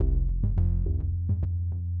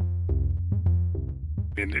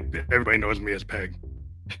everybody knows me as Peg.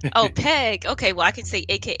 Oh, Peg. Okay, well, I can say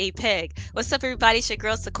AKA Peg. What's up, everybody? It's your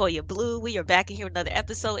girl Sequoia Blue. We are back in here with another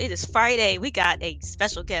episode. It is Friday. We got a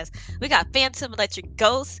special guest. We got Phantom Electric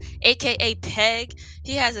Ghost, AKA Peg.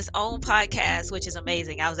 He has his own podcast, which is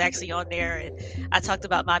amazing. I was actually on there and I talked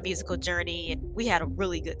about my musical journey, and we had a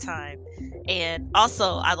really good time. And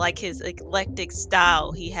also, I like his eclectic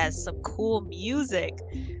style. He has some cool music.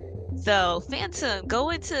 So, Phantom, go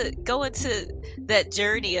into that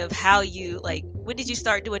journey of how you like when did you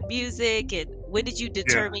start doing music and when did you Yeah.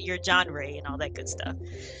 determine your genre and all that good stuff?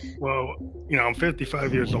 Well, I'm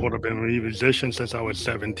 55 years old. I've been a musician since I was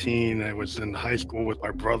 17. I was in high school with my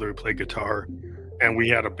brother who played guitar, and we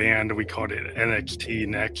had a band. We called it NXT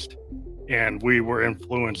Next, and we were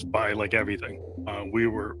influenced by like everything. We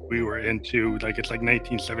were into like it's like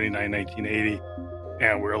 1979, 1980,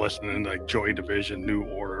 and we were listening to like Joy Division, New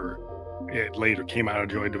Order. It later came out of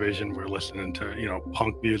Joy Division. We were listening to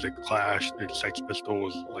punk music, Clash, the Sex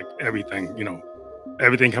Pistols, like everything.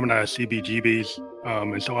 Everything coming out of CBGBs.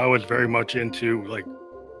 And so I was very much into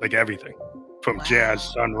like everything from jazz,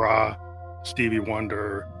 Wow. Sun Ra, Stevie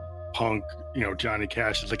Wonder, punk, Johnny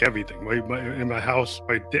Cash. It's like everything. In my house,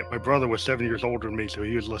 my brother was 7 years older than me, so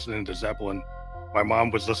he was listening to Zeppelin. My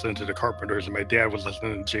mom was listening to the Carpenters, and my dad was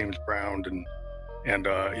listening to James Brown and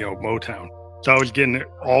Motown. So I was getting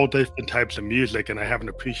all different types of music, and I have an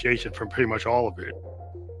appreciation for pretty much all of it.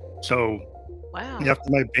 So Wow.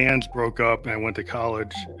 after my bands broke up and I went to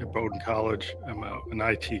college at Bowdoin College, an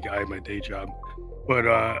IT guy, my day job. But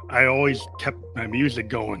I always kept my music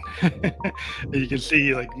going. You can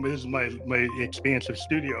see, like, this is my expansive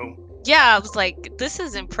studio. Yeah, I was like, this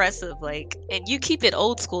is impressive. Like, and you keep it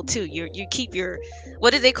old school too. You keep your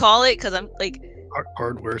what do they call it? Because I'm like,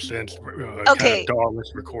 Hardware synth, kind of okay,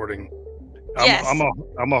 DAWless recording. I'm I'm yes.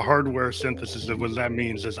 a I'm a hardware synthesis. And what that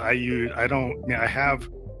means is I don't I have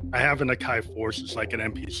an Akai Force. It's like an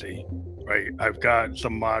MPC, right? I've got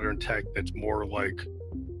some modern tech that's more like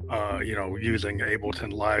using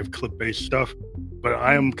Ableton Live clip-based stuff. But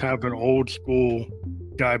I am kind of an old school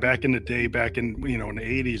guy. Back in the day, back in the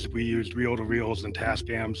 80s, we used reel-to-reels and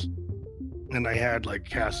Tascams, and I had like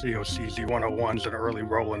Casio CZ101s and early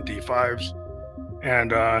Roland D5s,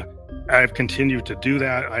 and I've continued to do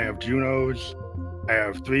that. I have Junos, I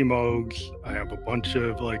have three Moogs, I have a bunch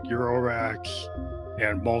of like Euroracks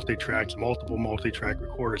and multiple multi-track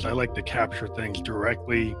recorders. I like to capture things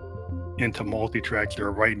directly into multi-tracks that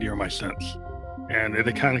are right near my synths. And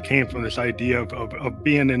it kind of came from this idea of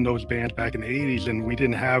being in those bands back in the 80s, and we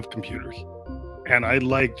didn't have computers. And I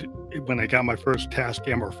liked when I got my first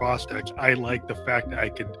Tascam or Fostex, I liked the fact that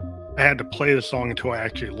I had to play the song until I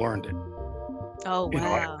actually learned it. Oh I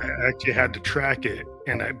wow. actually had to track it.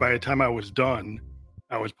 And by the time I was done,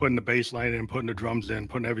 I was putting the bass line in, putting the drums in,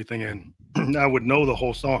 putting everything in. I would know the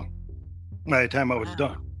whole song by the time I was Wow.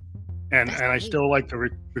 done. And That's I great. still like to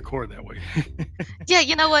record that way. Yeah,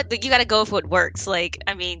 you know what? You got to go with what works. Like,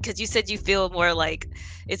 I mean, because you said you feel more like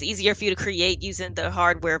it's easier for you to create using the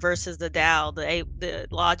hardware versus the DAW, the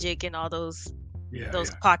Logic, and all Yeah, those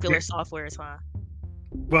yeah. popular softwares, huh?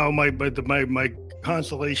 Well, my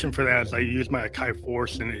consolation for that is I use my Akai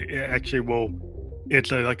Force, and it actually will.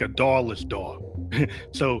 It's like a DAWless DAW.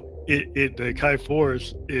 So the Akai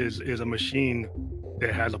Force is a machine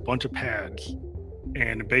that has a bunch of pads,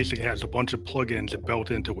 and it basically has a bunch of plugins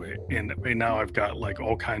built into it. And right now I've got like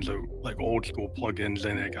all kinds of like old school plugins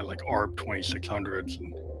in it. I got like ARP 2600s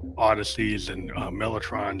and Odysseys and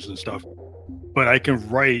Mellotrons and stuff. But I can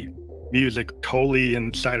write music totally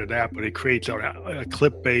inside of that, but it creates a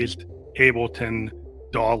clip-based Ableton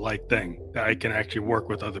DAW-like thing that I can actually work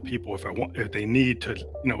with other people if I want, if they need to.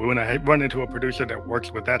 When I run into a producer that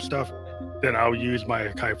works with that stuff, then I'll use my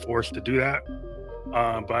Akai Force to do that.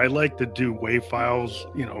 But I like to do wave files,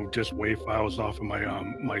 just wave files off of my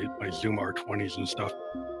Zoom R20s and stuff.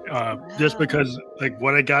 Just Wow. because like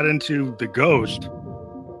what I got into the Ghost,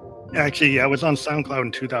 actually, I was on SoundCloud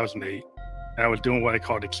in 2008, and I was doing what I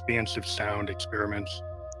called expansive sound experiments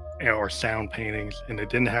or sound paintings, and it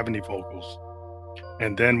didn't have any vocals.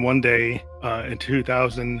 And then one day in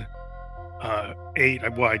 2008, I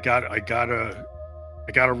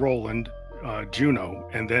got a Roland Juno,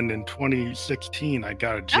 and then in 2016 I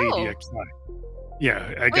got a Oh, JDXI.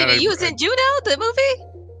 Yeah, I wait, got are you was a in Juno, the movie?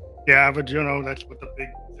 yeah, I have a Juno. That's what the big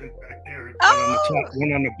synth back there. One on the top, Oh,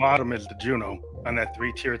 one on the bottom is the Juno. On that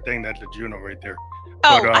three-tier thing, that's the Juno right there.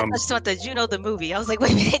 But oh, I thought you meant the Juno the movie. I was like,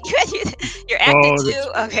 wait a minute, you're acting oh,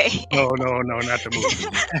 too? Okay. no, no, no, not the movie.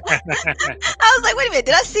 I was like, wait a minute,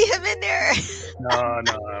 did I see him in there? No,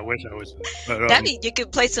 no, I wish I was. But That means you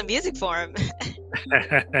could play some music for him.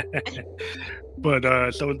 But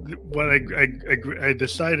so what I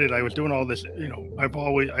decided I was doing all this,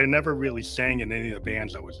 I never really sang in any of the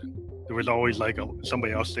bands I was in. There was always like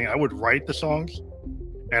somebody else singing. I would write the songs,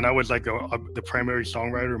 and I was like the primary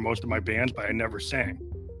songwriter in most of my bands, but I never sang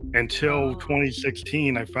until Oh.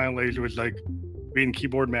 2016. I finally, it was like reading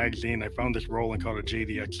Keyboard Magazine. I found this Roland called a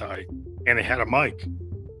JDXI, and it had a mic.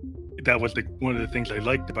 That was one of the things I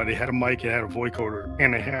liked about it. It had a mic, it had a vocoder,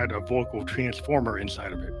 and it had a vocal transformer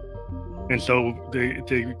inside of it. And so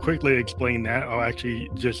to quickly explain that, I'll actually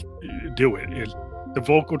just do it. Is the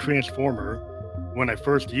vocal transformer, when I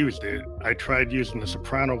first used it, I tried using the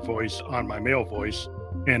soprano voice on my male voice,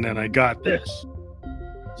 and then I got this.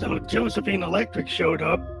 So Josephine Electric showed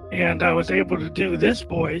up, and I was able to do this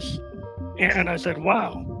voice, and I said,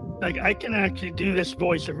 wow, like I can actually do this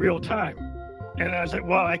voice in real time. And I was like,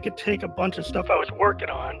 well, I could take a bunch of stuff I was working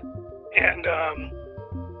on and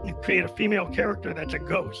create a female character that's a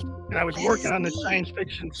ghost. And I was working on this science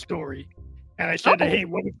fiction story. And I said, hey,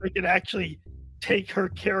 what if I could actually take her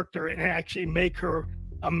character and actually make her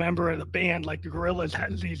a member of the band? Like the Gorillaz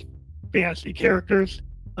has these fantasy characters,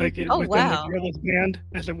 like within the Gorillaz band.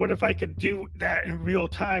 I said, what if I could do that in real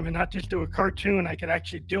time and not just do a cartoon? I could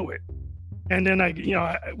actually do it. And then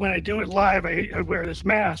when I do it live, I wear this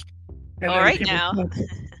mask. And all right now.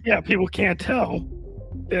 People can't tell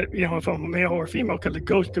that, if I'm a male or female, because the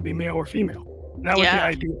ghost could be male or female. And that was the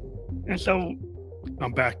idea. And so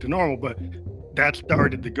I'm back to normal, but that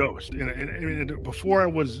started the ghost. And before I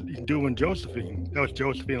was doing Josephine, that was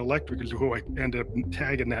Josephine Electric, is who I ended up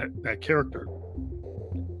tagging that character.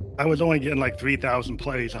 I was only getting like 3,000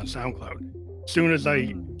 plays on SoundCloud. As soon as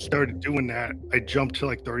I started doing that, I jumped to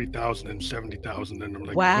like 30,000 and 70,000, and I'm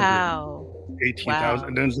like, wow, 18,000.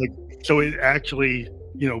 And then it's like, so it actually,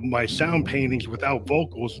 my sound paintings without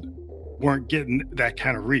vocals weren't getting that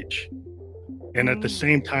kind of reach. And at the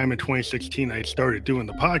same time in 2016, I started doing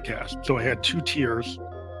the podcast. So I had 2 tiers,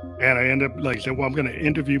 and I ended up saying, well, I'm going to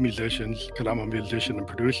interview musicians because I'm a musician and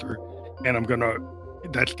producer. And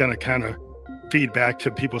that's going to kind of feed back to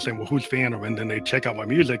people saying, well, who's Phantom? And then they check out my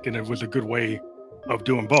music, and it was a good way of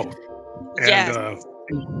doing both. And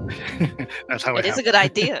that's how it is a good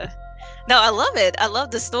idea. No, I love it. I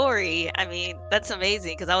love the story. I mean, that's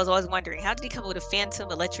amazing, because I was always wondering, how did he come up with a Phantom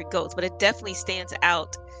Electric Ghost? But it definitely stands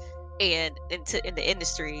out in the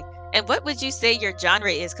industry. And what would you say your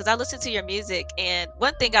genre is? Because I listen to your music, and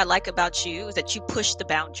one thing I like about you is that you push the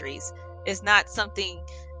boundaries. It's not something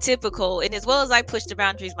typical, and as well as I push the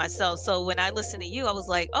boundaries myself. So when I listen to you, I was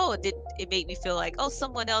like, oh, it made me feel like, oh,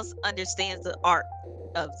 someone else understands the art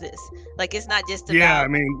of this. Like, it's not just about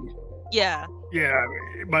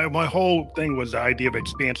my whole thing was the idea of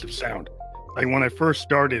expansive sound. Like when I first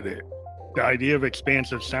started it, the idea of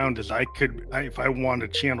expansive sound is if I want to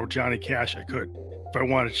channel Johnny Cash, I could. If I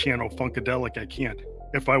want to channel Funkadelic, I can.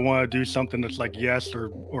 If I want to do something that's like Yes or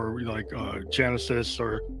like Genesis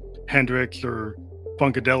or Hendrix or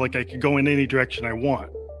Funkadelic, I could go in any direction I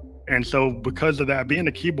want. And so because of that, being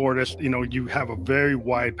a keyboardist, you have a very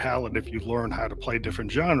wide palette if you learn how to play different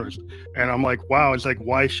genres. And I'm like, wow, it's like,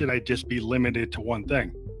 why should I just be limited to one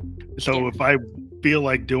thing? So if I feel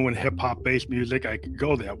like doing hip hop based music, I could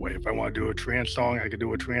go that way. If I want to do a trance song, I could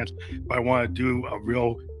do a trance. If I want to do a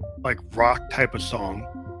real like rock type of song.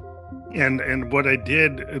 And what I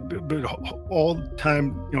did all the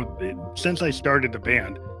time, since I started the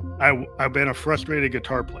band, I've been a frustrated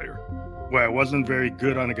guitar player where I wasn't very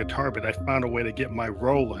good on a guitar, but I found a way to get my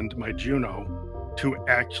Roland, my Juno, to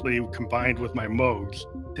actually combined with my Moogs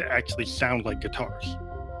to actually sound like guitars.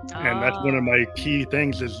 And that's one of my key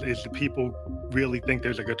things is the people really think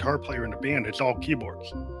there's a guitar player in the band. It's all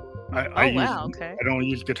keyboards. I don't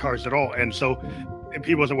use guitars at all. And so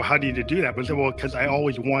people say, well, how do you do that? But I said, well, because I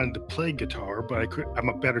always wanted to play guitar, but I'm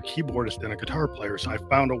a better keyboardist than a guitar player. So I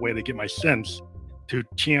found a way to get my sense to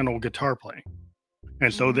channel guitar playing.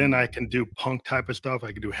 And so then I can do punk type of stuff.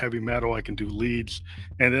 I can do heavy metal. I can do leads.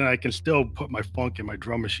 And then I can still put my funk and my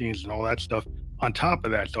drum machines and all that stuff on top of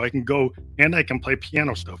that. So I can go and I can play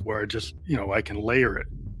piano stuff where I just, I can layer it.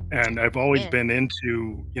 And I've always been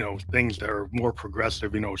into, things that are more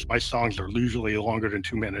progressive. My songs are usually longer than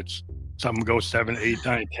 2 minutes. Some go 7, 8,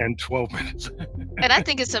 9, 10, 12 minutes. And I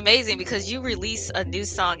think it's amazing because you release a new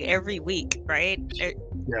song every week, right?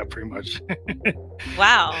 Yeah, pretty much.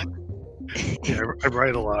 Wow. Yeah, I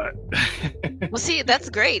write a lot. Well, see, that's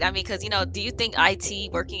great. I mean, because, do you think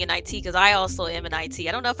working in IT, because I also am in IT.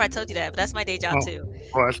 I don't know if I told you that, but that's my day job too.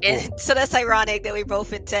 Oh, that's cool. And so that's ironic that we're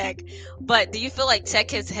both in tech. But do you feel like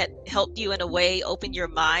tech has helped you in a way open your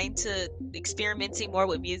mind to experimenting more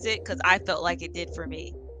with music? Because I felt like it did for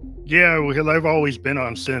me. Yeah, because I've always been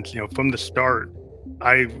on synths, from the start.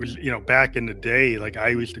 I was, back in the day, like I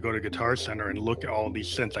used to go to Guitar Center and look at all these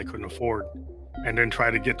synths I couldn't afford, and then try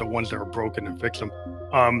to get the ones that were broken and fix them,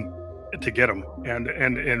 to get them.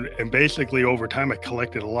 And basically over time, I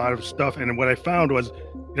collected a lot of stuff. And what I found was,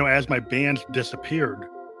 as my bands disappeared,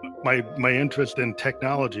 my interest in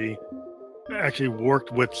technology actually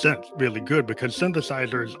worked with synth really good, because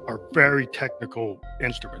synthesizers are very technical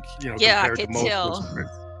instruments, Yeah, I compared to could most tell.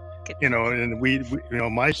 instruments. Could- And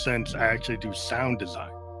my synths, I actually do sound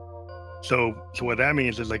design. So what that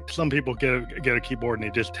means is, like, some people get a keyboard and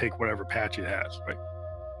they just take whatever patch it has, right?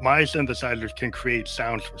 My synthesizers can create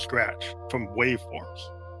sounds from scratch, from waveforms.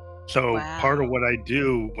 So part of Wow. what I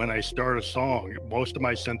do when I start a song, most of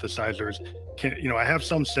my synthesizers can, I have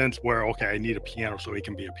some sense where, okay, I need a piano, so it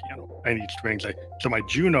can be a piano. I need strings. So my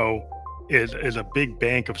Juno is a big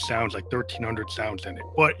bank of sounds, like 1,300 sounds in it,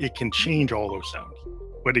 but it can change all those sounds.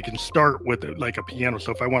 But it can start with like a piano.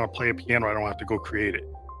 So if I want to play a piano, I don't have to go create it.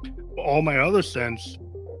 All my other synths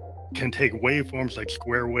can take waveforms like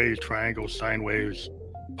square waves, triangles, sine waves,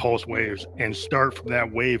 pulse waves, and start from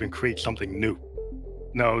that wave and create something new.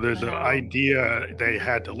 No, there's an Wow. idea they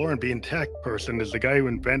had to learn. Being tech person is the guy who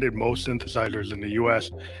invented most synthesizers in the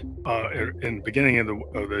U.S. In the beginning of the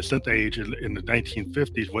synth age in the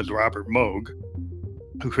 1950s was Robert Moog,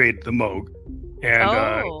 who created the Moog, and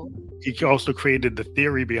Oh. he also created the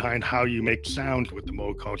theory behind how you make sounds with the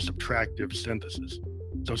Moog, called subtractive synthesis.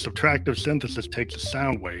 So subtractive synthesis takes a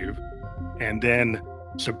sound wave and then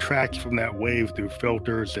subtracts from that wave through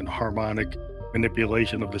filters and harmonic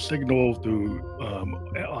manipulation of the signal, through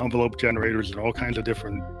envelope generators and all kinds of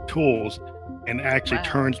different tools, and actually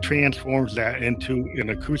Wow. transforms that into an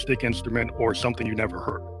acoustic instrument or something you never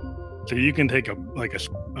heard. So you can take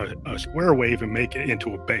a square wave and make it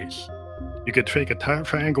into a bass. You could take a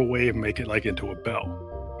triangle wave and make it like into a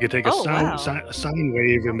bell. You could take Oh, wow. a sine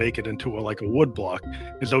wave and make it into like a wood block.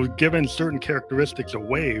 And so, given certain characteristics of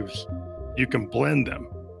waves, you can blend them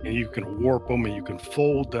and you can warp them and you can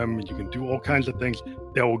fold them and you can do all kinds of things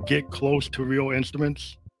that will get close to real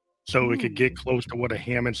instruments. So it could get Mm, close to what a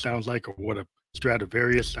Hammond sounds like, or what a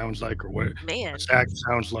Stradivarius sounds like, or what a man. sax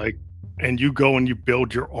sounds like. And you go and you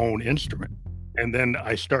build your own instrument. And then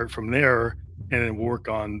I start from there and then work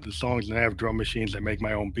on the songs. And I have drum machines that make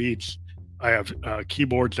my own beats. I have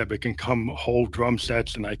keyboards that can come whole drum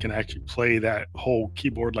sets, and I can actually play that whole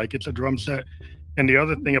keyboard like it's a drum set. And the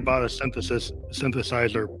other thing about a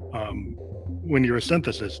synthesizer, when you're a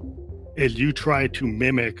synthesist, is you try to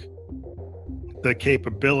mimic the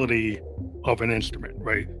capability of an instrument,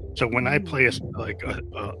 right? So when I play Mm.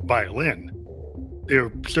 a violin, there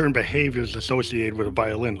are certain behaviors associated with a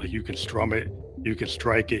violin. Like, you can strum it, you can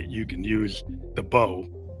strike it, you can use the bow.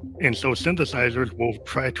 And so synthesizers will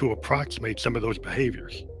try to approximate some of those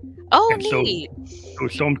behaviors. Oh, And so, neat.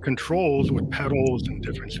 some controls with pedals and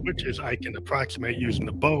different switches, I can approximate using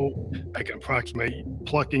the bow. I can approximate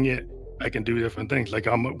plucking it. I can do different things. Like,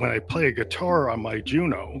 when I play a guitar on my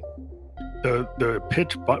Juno, the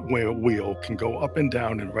pitch wheel can go up and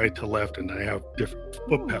down and right to left, and I have different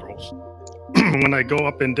foot Ooh. pedals. When I go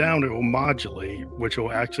up and down, it will modulate, which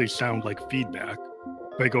will actually sound like feedback.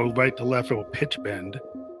 If I go right to left, it will pitch bend.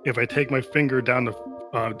 If I take my finger down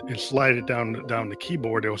and slide it down the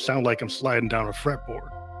keyboard, it will sound like I'm sliding down a fretboard.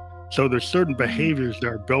 So there's certain Mm. behaviors that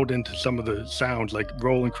are built into some of the sounds. Like,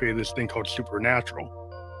 Roland created this thing called supernatural.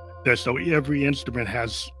 That so every instrument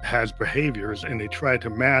has behaviors, and they try to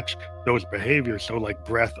match those behaviors. So, like,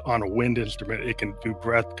 breath on a wind instrument, it can do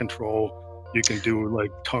breath control. You can do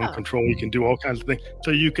like tongue Oh. control. You can do all kinds of things.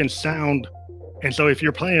 So you can sound. And so if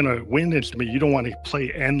you're playing a wind instrument, you don't want to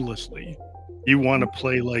play endlessly. You want to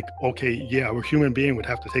play like, okay, yeah, a human being would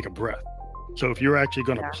have to take a breath. So if you're actually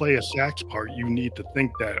going to Yeah. play a sax part, you need to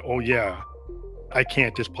think that, oh yeah, I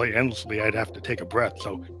can't just play endlessly. I'd have to take a breath.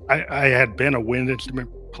 So I had been a wind instrument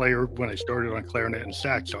player when I started on clarinet and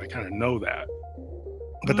sax, so I kind of know that.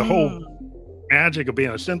 But the whole Mm. magic of being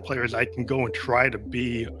a synth player is I can go and try to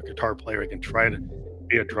be a guitar player. I can try to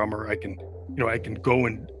be a drummer. I can go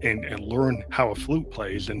and learn how a flute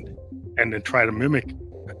plays, and then try to mimic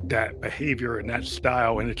that behavior and that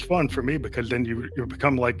style. And it's fun for me, because then you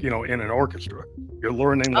become like, in an orchestra. You're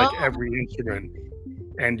learning like Oh, every instrument,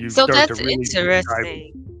 and you so start to that's really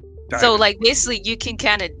interesting. So, dive in. like, basically, you can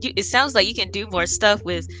kind of, it sounds like you can do more stuff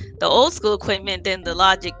with the old school equipment than the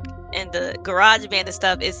Logic and the Garage Band and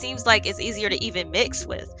stuff. It seems like it's easier to even mix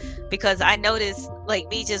with, because I notice, like,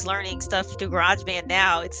 me just learning stuff through Garage Band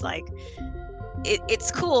now, it's like, it's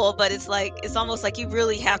cool, but it's like, it's almost like you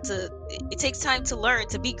really have to, it takes time to learn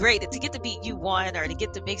to be great, to get the beat you want, or to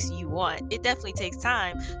get the mix you want. It definitely takes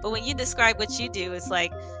time. But when you describe what you do, it's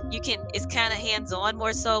like, you can, it's kind of hands on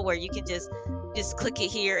more so, where you can just just click it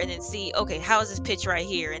here and then see, okay, how is this pitch right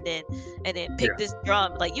here, and then pick Yeah. this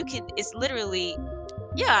drum. Like you can, it's literally,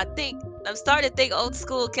 yeah. I think I'm starting to think old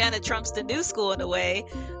school kind of trumps the new school in a way,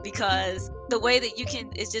 because the way that you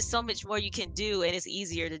can, it's just so much more you can do, and it's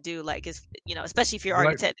easier to do. Like it's, especially if you're What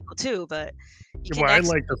already I technical too, but you can what I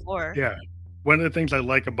actually like do to more. yeah. One of the things I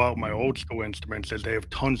like about my old school instruments is they have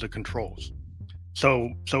tons of controls. So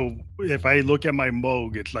if I look at my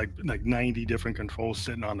Moog, it's like 90 different controls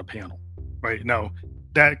sitting on the panel. Right now,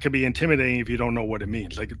 that could be intimidating if you don't know what it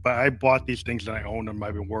means. Like, but I bought these things and I own them.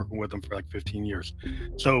 I've been working with them for like 15 years.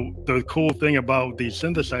 So the cool thing about these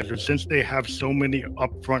synthesizers, since they have so many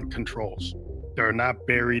upfront controls, they're not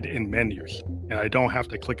buried in menus, and I don't have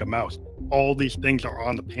to click a mouse. All these things are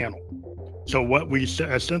on the panel. So what we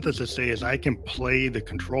as synthesists say is I can play the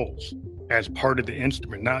controls as part of the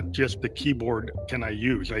instrument, not just the keyboard can I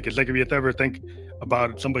use. Like it's like if you ever think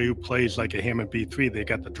about somebody who plays like a Hammond B3, they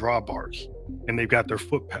got the drawbars and they've got their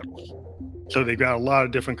foot pedals. So they've got a lot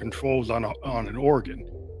of different controls on an organ.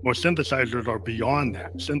 Well, synthesizers are beyond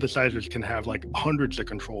that. Synthesizers can have like hundreds of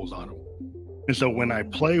controls on them. And so when I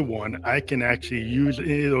play one, I can actually use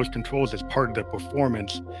any of those controls as part of the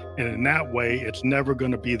performance. And in that way, it's never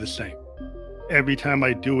going to be the same. Every time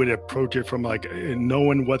I do it, approach it from like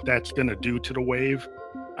knowing what that's going to do to the wave,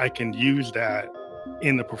 I can use that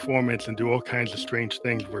in the performance and do all kinds of strange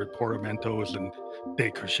things with portamentos and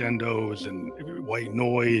decrescendos and white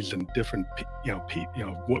noise and different,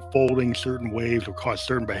 what folding certain waves will cause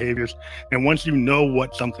certain behaviors. And once you know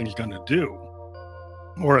what something's going to do,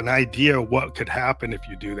 or an idea of what could happen if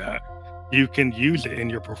you do that, you can use it in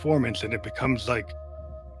your performance, and it becomes like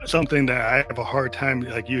something that I have a hard time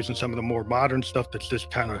like using some of the more modern stuff that's just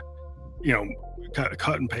kind of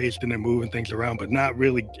cut and paste and then moving things around, but not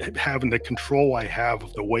really having the control I have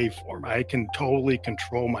of the waveform. I can totally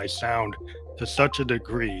control my sound to such a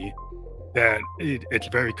degree that it's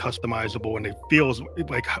very customizable, and it feels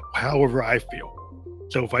like however I feel.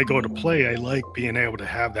 So if I go to play, I like being able to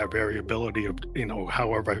have that variability of,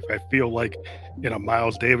 however, if I feel like in a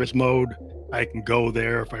Miles Davis mode, I can go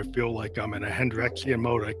there. If I feel like I'm in a Hendrixian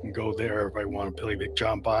mode, I can go there. If I want to play like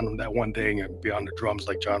John Bonham that one day and be on the drums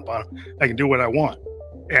like John Bonham, I can do what I want.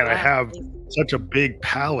 And I have such a big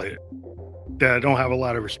palette that I don't have a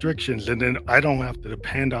lot of restrictions, and then I don't have to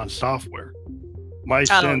depend on software. My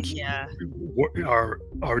synths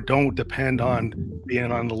don't depend on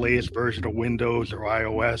being on the latest version of Windows or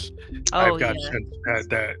iOS. I've got synths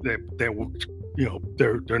that will,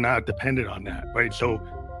 they're not dependent on that, right? So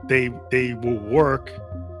they will work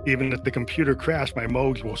even if the computer crashed. My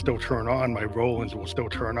Moogs will still turn on, my Rolands will still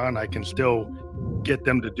turn on. I can still get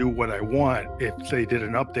them to do what I want. If they did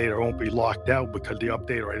an update, I won't be locked out because the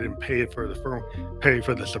update, or I didn't pay for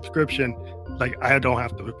the subscription. Like I don't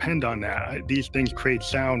have to depend on that. These things create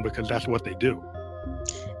sound because that's what they do.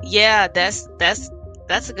 Yeah, that's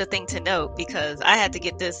a good thing to note, because I had to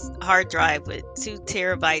get this hard drive with 2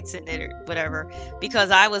 terabytes in it or whatever,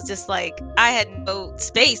 because I was just like, I had no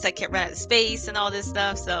space. I kept running out of space and all this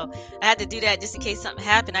stuff. So I had to do that just in case something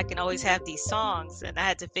happened. I can always have these songs, and I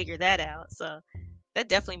had to figure that out. So that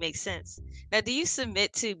definitely makes sense. Now, do you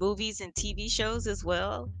submit to movies and TV shows as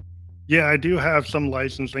well? Yeah, I do have some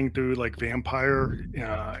licensing through like Vampire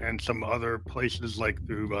and some other places like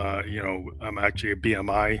through, I'm actually a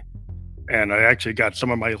BMI. And I actually got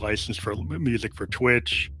some of my license for music for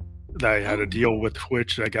Twitch. I had a deal with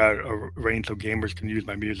Twitch. I got a range so gamers can use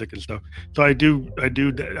my music and stuff. So I try to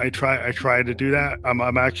do that.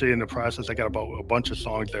 I'm actually in the process. I got about a bunch of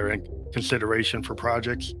songs that are in consideration for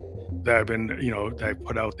projects that I've been, that I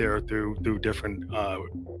put out there through different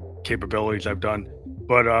capabilities I've done.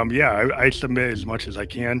 But I submit as much as I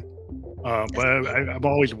can. But I'm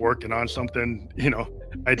always working on something,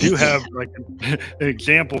 I do have like an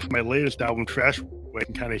example for my latest album, Trash. I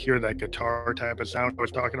can kind of hear that guitar type of sound I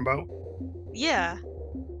was talking about. Yeah.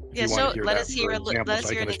 Yeah, let us hear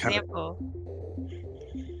an example.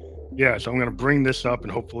 Yeah, so I'm going to bring this up,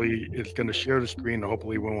 and hopefully it's going to share the screen, and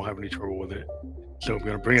hopefully we won't have any trouble with it. So I'm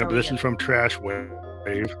going to bring up, this is from Trash Wave.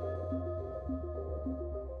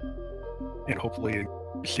 And hopefully you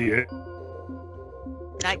see it.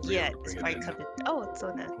 Not yet. It's probably coming. Oh, it's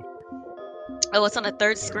on the... Oh, it's on the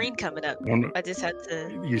third screen coming up. I just had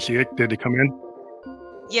to... You see it? Did it come in?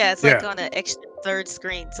 Yeah, it's like on an extra third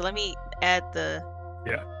screen. So let me add the...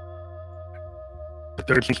 Yeah. The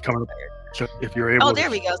third screen's coming up. So if you're able... Oh, there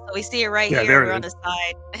we go. So we see it right here. We're on the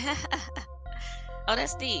side. Oh,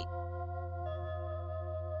 that's neat.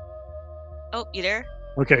 Oh, you there?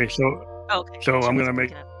 Okay, so... Okay. So I'm going to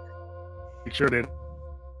make sure that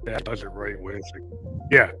does it right way.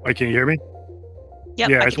 Yeah. Can you hear me? Yep,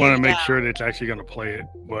 Yeah, I I just can hear want you to now. make sure that it's actually going to play it,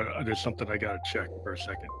 but there's something I got to check for a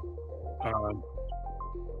second. Um,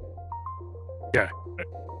 yeah,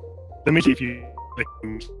 let me see if you. Like,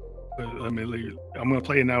 let me. I'm going to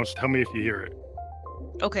play it now. So tell me if you hear it.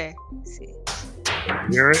 Okay. Let's see. You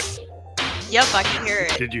hear it? Yep, I can hear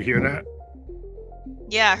it. Did you hear that?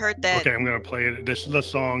 Yeah, I heard that. Okay, I'm going to play it. This is the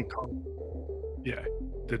song called. Yeah,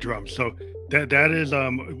 the drums. So that is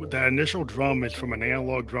that initial drum is from an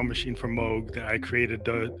analog drum machine from Moog that I created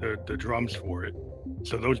the drums for it.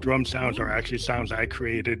 So those drum sounds are actually sounds I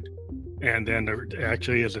created, and then there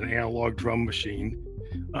actually is an analog drum machine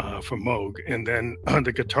from Moog. And then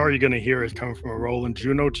the guitar you're going to hear is coming from a Roland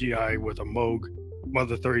Juno GI with a Moog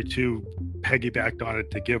Mother 32 piggybacked on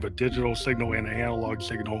it to give a digital signal and an analog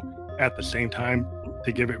signal at the same time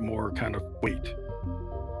to give it more kind of weight.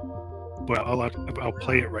 But I'll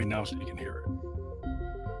play it right now so you can hear it.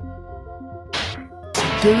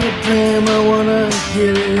 To the dream, I wanna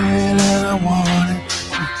get it and I want it.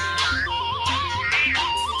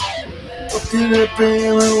 Up to the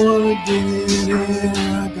dream, I wanna get it and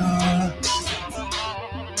I got it.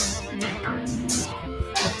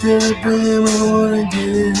 Up to the dream, I wanna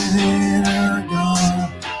get it and I got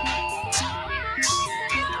it.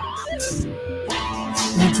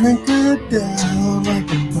 I drink it down like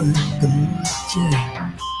a breakfast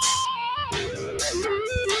jam.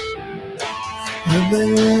 I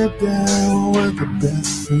lay it down with the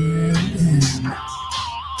best friend in.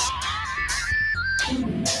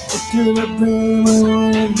 Up to the dream, I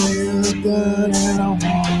wanna lay it down and I want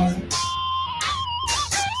it.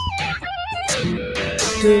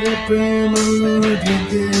 Up to the dream, I wanna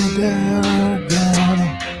drink it down, I got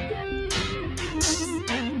it.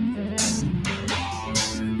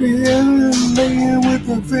 Yeah, I'm laying with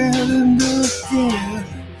a friend in the skin.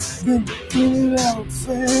 Been getting out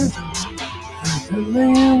fast. I'm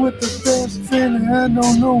laying with the best friend, and I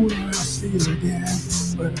don't know when I'll see her again.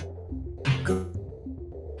 But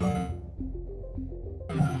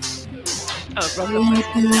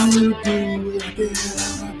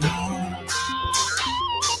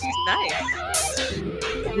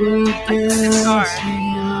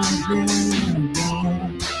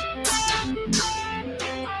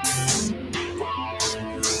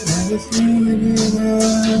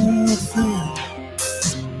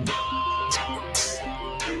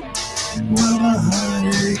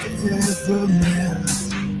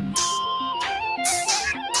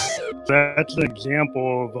that's an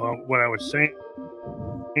example of what I was saying,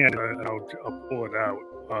 and I'll pull it out.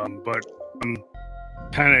 But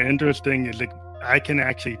kind of interesting is like I can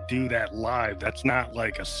actually do that live. That's not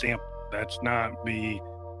like a sample. That's not me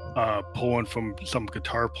pulling from some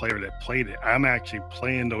guitar player that played it. I'm actually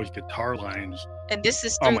playing those guitar lines. And this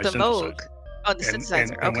is through the Moog on the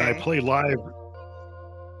synthesizer. And when I play live,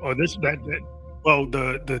 well,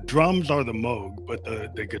 the drums are the Moog, but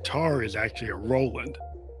the guitar is actually a Roland.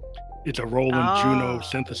 It's a Roland Juno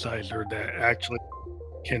synthesizer that actually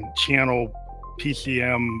can channel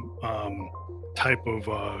PCM type of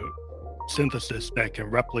synthesis that can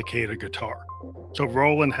replicate a guitar. So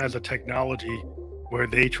Roland has a technology where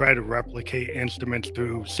they try to replicate instruments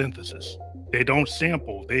through synthesis. They don't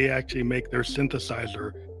sample, they actually make their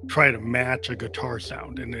synthesizer try to match a guitar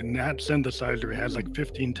sound. And in that synthesizer, it has like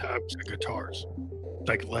 15 types of guitars,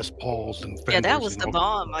 like Les Pauls and Fenders. Yeah, that was the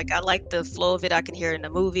bomb. Like, I like the flow of it. I can hear it in the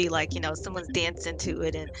movie, like, someone's dancing to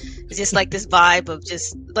it, and it's just like this vibe of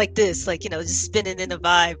just like this, like, just spinning in a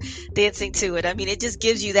vibe, dancing to it. I mean, it just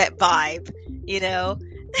gives you that vibe,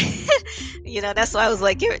 That's why I was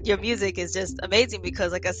like, your music is just amazing,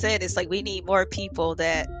 because like I said, it's like we need more people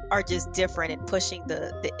that are just different and pushing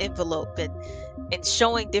the envelope and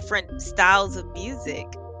showing different styles of music.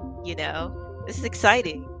 This is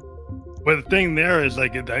exciting. But the thing there is,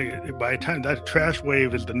 like, by the time that Trash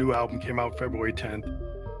Wave is the new album, came out February 10th,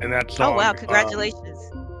 and that song. Oh wow! Congratulations.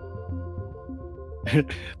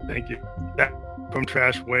 Thank you. That from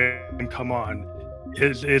Trash Wave and Come On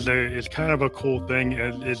is kind of a cool thing.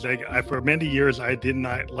 Is like for many years I did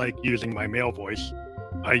not like using my male voice.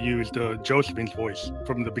 I used Josephine's voice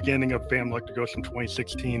from the beginning of Phantom Electric Ghost in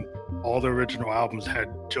 2016. All the original albums had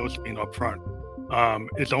Josephine up front.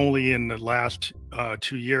 It's only in the last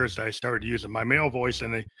 2 years that I started using my male voice,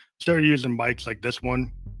 and I started using mics like this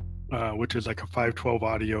one, which is like a 512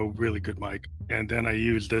 audio, really good mic. And then I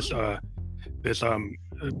used this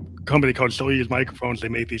company called So Use Microphones. They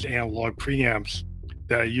make these analog preamps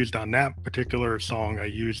that I used on that particular song. I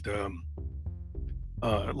used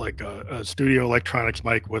like a Studio Electronics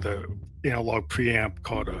mic with a analog preamp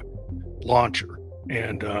called a Launcher.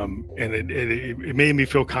 And it made me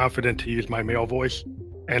feel confident to use my male voice.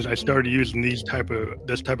 And I started using this type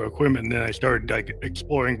of equipment, and then I started like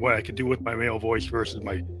exploring what I could do with my male voice versus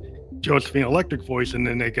my Josephine electric voice, and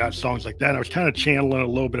then they got songs like that. And I was kind of channeling a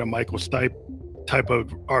little bit of Michael Stipe type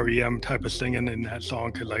of REM type of singing in that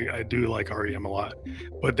song, because I do like REM a lot.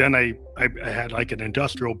 But then I had like an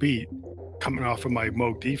industrial beat coming off of my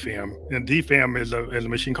Moog DFAM, and DFAM is a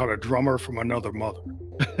machine called a drummer from another mother.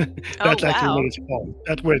 Oh, That's actually what wow. it's called.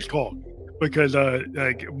 That's what it's called. Because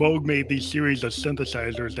like Moog made these series of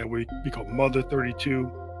synthesizers that we call Mother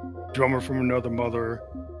 32, Drummer from Another Mother,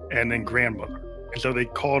 and then Grandmother. And so they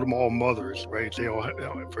called them all mothers, right? They all,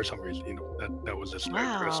 for some reason, that was a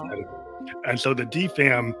Wow. aesthetic. And so the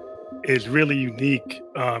DFAM is really unique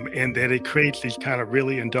in that it creates these kind of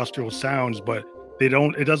really industrial sounds, but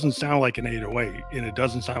it doesn't sound like an 808, and it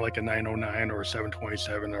doesn't sound like a 909 or a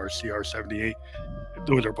 727 or a CR78.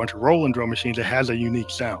 Those are a bunch of Roland drum machines. It has a unique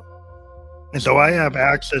sound. And so I have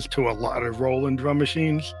access to a lot of Roland drum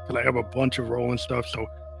machines, because I have a bunch of Roland stuff. So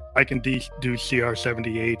I can do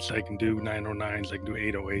CR78s, I can do 909s, I can do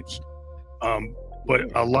 808s.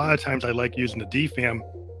 But a lot of times I like using the DFAM,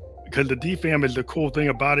 because the DFAM is the cool thing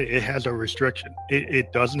about it. It has a restriction.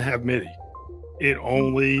 It doesn't have MIDI. It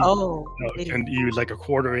only Oh, can use like a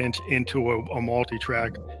 1/4 inch into a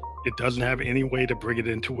multi-track. It doesn't have any way to bring it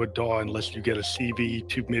into a DAW unless you get a CV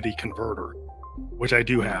to MIDI converter, which I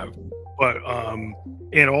do have. But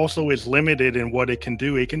it also is limited in what it can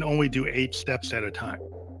do. It can only do 8 steps at a time,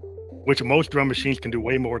 which most drum machines can do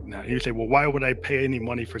way more than that. And you say, well, why would I pay any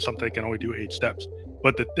money for something that can only do 8 steps?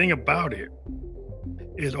 But the thing about it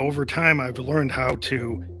is, over time, I've learned how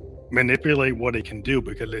to manipulate what it can do,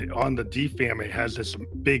 because on the DFAM, it has this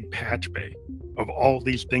big patch bay of all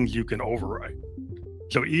these things you can override.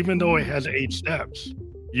 So even though it has 8 steps,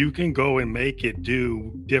 you can go and make it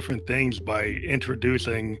do different things by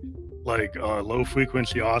introducing like low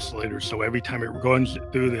frequency oscillators. So every time it runs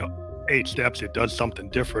through the 8 steps, it does something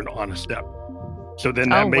different on a step. So then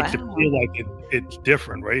that Oh, makes it wow. feel like it's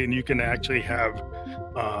different, right? And you can actually have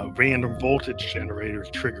random voltage generators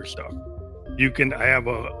trigger stuff. I have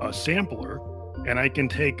a sampler, and I can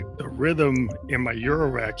take the rhythm in my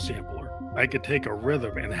Eurorack sampler. I could take a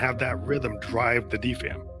rhythm and have that rhythm drive the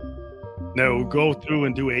DFAM. Now, it'll go through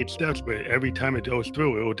and do 8 steps, but every time it goes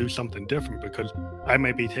through, it will do something different, because I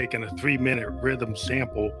might be taking a 3-minute rhythm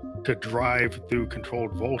sample to drive through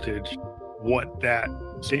controlled voltage what that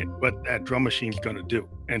drum machine's going to do.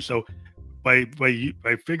 And so by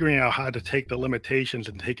figuring out how to take the limitations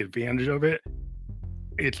and take advantage of it,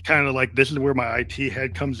 it's kind of like, this is where my IT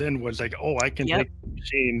head comes in, was like, oh, I can Yep. take the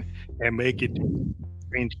machine and make it do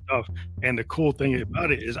strange stuff. And the cool thing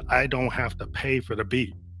about it is I don't have to pay for the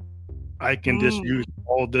beat. I can just use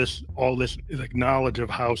all this like knowledge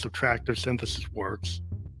of how subtractive synthesis works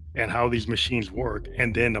and how these machines work,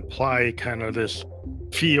 and then apply kind of this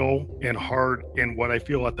feel and heart in what I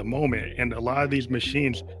feel at the moment. And a lot of these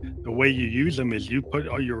machines, the way you use them is you put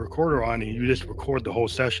your recorder on and you just record the whole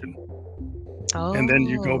session. And then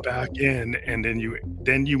you go Oh, back in, and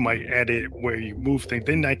then you might edit where you move things.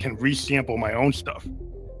 Then I can resample my own stuff.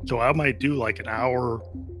 So I might do like an hour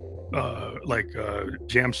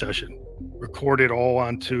jam session, record it all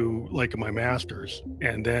onto like my masters.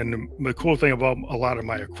 And then the cool thing about a lot of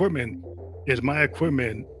my equipment is my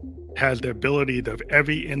equipment has the ability that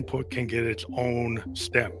every input can get its own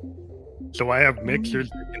stem. So I have mixers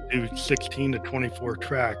that can do 16 to 24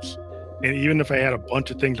 tracks. And even if I had a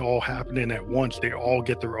bunch of things all happening at once, they all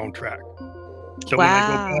get their own track. So when I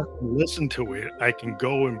go wow. back and listen to it, I can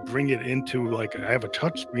go and bring it into, like, I have a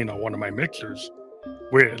touch screen on one of my mixers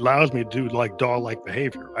where it allows me to do like DAW-like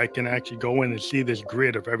behavior. I can actually go in and see this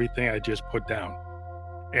grid of everything I just put down.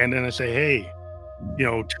 And then I say, hey,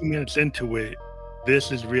 2 minutes into it,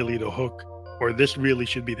 this is really the hook, or this really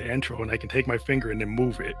should be the intro. And I can take my finger and then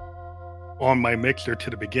move it on my mixer to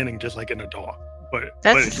the beginning, just like in a DAW. But it's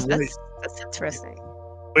That's right, that's that's interesting.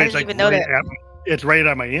 but I it's didn't like even know that. it's right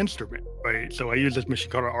on my instrument, right? So I use this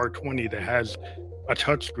machine called an R20 that has a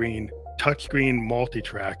touchscreen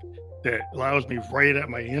multi-track that allows me right at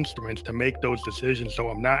my instruments to make those decisions. So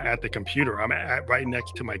I'm not at the computer, I'm right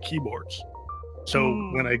next to my keyboards. So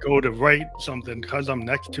when I go to write something, because I'm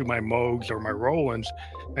next to my Moogs or my Rolands,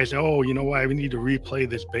 I say, oh, you know what, I need to replay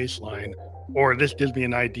this bass line, or this gives me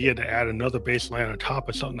an idea to add another bass line on top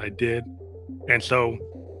of something I did. And so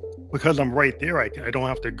because I'm right there, I don't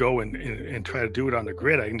have to go and try to do it on the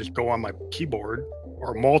grid. I can just go on my keyboard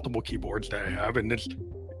or multiple keyboards that I have and just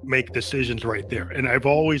make decisions right there. And I've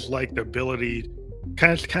always liked the ability,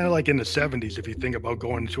 kind of like in the 70s, if you think about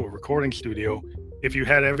going into a recording studio, if you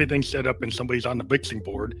had everything set up and somebody's on the mixing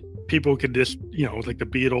board, people could just, like the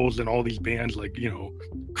Beatles and all these bands, like,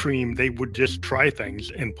 Cream, they would just try things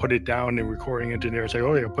and put it down, and recording engineer say,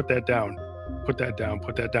 oh yeah, put that down, put that down,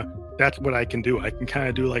 put that down. That's what I can do. I can kind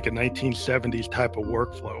of do like a 1970s type of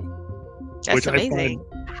workflow, That's which I find amazing.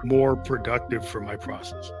 more productive for my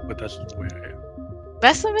process. But that's just the way I am.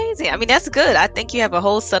 That's amazing. I mean, that's good. I think you have a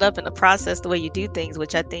whole setup and a process the way you do things,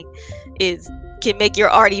 which I think is can make your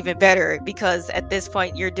art even better because at this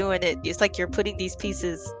point you're doing it. It's like you're putting these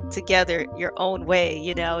pieces together your own way.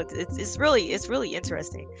 It's really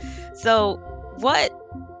interesting. So, what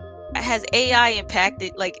has AI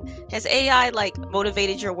impacted? Like, has AI like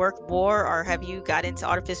motivated your work more, or have you got into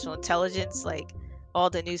artificial intelligence? Like, all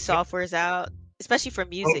the new softwares out, especially for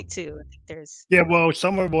Oh, music too. I think there's. yeah, well,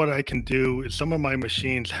 some of what I can do is some of my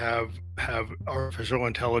machines have artificial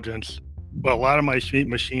intelligence, but a lot of my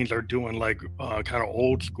machines are doing like kind of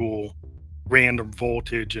old school random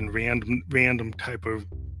voltage and random type of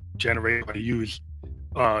generator. I use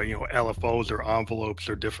LFOs or envelopes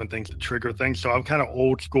or different things to trigger things. So I'm kind of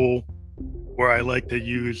old school where I like to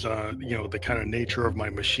use the kind of nature of my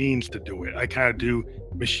machines to do it. I kind of do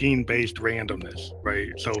machine-based randomness, right?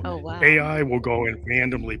 So Oh wow. AI will go and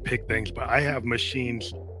randomly pick things, but I have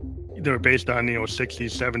machines that are based on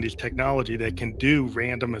 60s, 70s technology that can do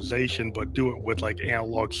randomization, but do it with like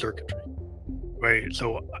analog circuitry, right?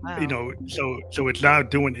 So Wow. so it's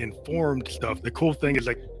not doing informed stuff. The cool thing is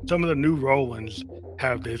like some of the new Rolands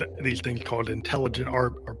have these things called intelligent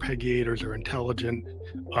arpeggiators or intelligent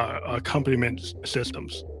accompaniment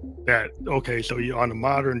systems. That okay, so you on a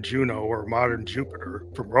modern Juno or modern Jupiter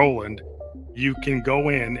from Roland, you can go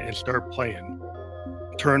in and start playing,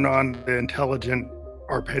 turn on the intelligent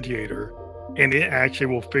arpeggiator, and it actually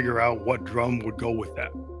will figure out what drum would go with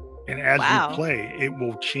that. And as you Wow. play, it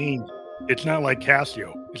will change. It's not like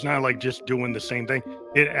Casio. It's not like just doing the same thing.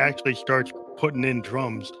 It actually starts putting in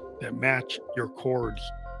drums that match your chords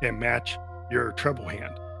and match your treble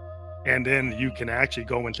hand. And then you can actually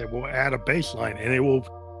go and say, well, add a bass line, and it will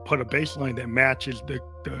put a bass line that matches the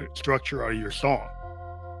structure of your song.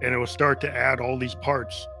 And it will start to add all these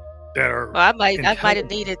parts that are Well, I might have intelligent.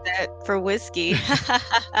 needed that for whiskey.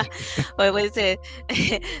 What was it?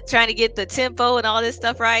 Trying to get the tempo and all this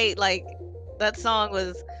stuff right. Like that song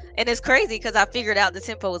was, and it's crazy because I figured out the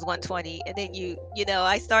tempo was 120, and then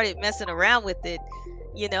I started messing around with it,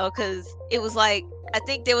 because it was like I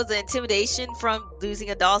think there was an intimidation from losing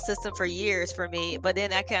a doll system for years for me, but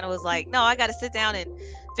then I kind of was like, no, I got to sit down and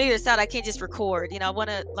figure this out. I can't just record. I want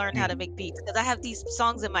to learn how to Mm, make beats because I have these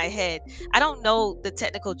songs in my head. I don't know the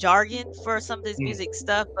technical jargon for some of this mm. music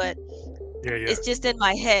stuff, but Yeah, yeah. it's just in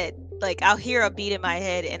my head. Like I'll hear a beat in my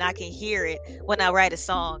head and I can hear it when I write a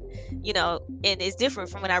song, and it's different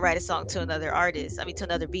from when I write a song to another artist. I mean to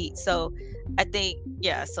another beat. So I think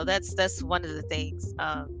yeah, so that's one of the things.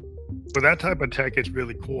 But that type of tech is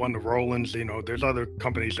really cool on the Rolands. There's other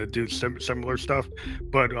companies that do similar stuff,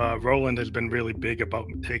 but Roland has been really big about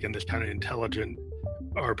taking this kind of intelligent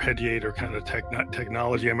arpeggiator kind of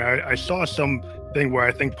technology. I mean, I saw something where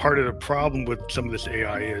I think part of the problem with some of this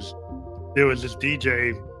AI is there was this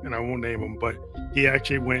DJ, and I won't name him, but he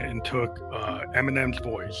actually went and took Eminem's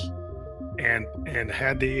voice and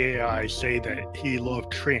had the AI say that he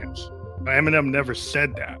loved trance. Now, Eminem never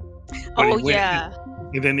said that, but he Oh went yeah.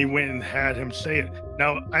 and then he went and had him say it.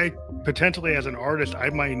 Now, I potentially, as an artist, I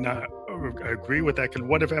might not agree with that because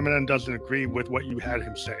what if Eminem doesn't agree with what you had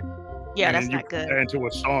him say? Yeah, And that's then you not put good. that into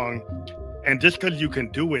a song, and just because you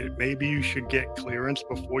can do it, maybe you should get clearance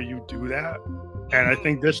before you do that. And I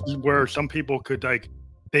think Mhm. this is where some people could like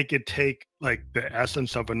they could take like the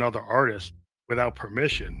essence of another artist without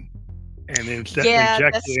permission and then Yeah,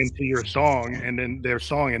 inject it that's into your song and then their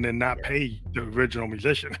song and then not pay the original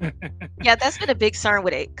musician. yeah, that's been a big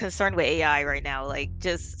concern with AI right now. Like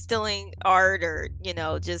just stealing art, or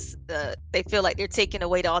just they feel like they're taking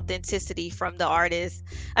away the authenticity from the artist.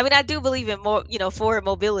 I mean, I do believe in more, forward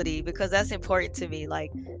mobility because that's important to me.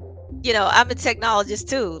 Like, I'm a technologist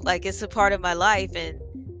too. Like it's a part of my life, and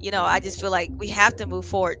I just feel like we have to move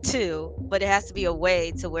forward too, but it has to be a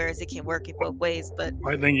way to where it can work in both ways. But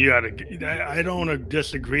I think you gotta I don't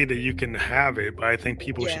disagree that you can have it, but I think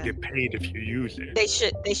people should yeah, get paid if you use it.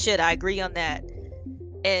 they should. I agree on that.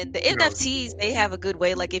 And the You know, NFTs, they have a good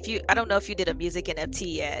way. Like if I don't know if you did a music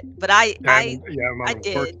NFT yet, but yeah, I I'm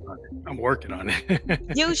did. working on it. I'm working on it.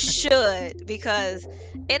 You should because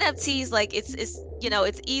NFTs, like it's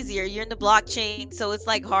easier. You're in the blockchain, so it's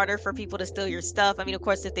like harder for people to steal your stuff. I mean, of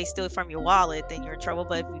course, if they steal it from your wallet, then you're in trouble.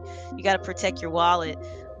 But if you got to protect your wallet.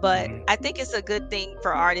 But Mhm. I think it's a good thing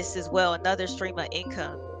for artists as well. Another stream of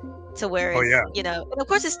income to where Oh, yeah. and of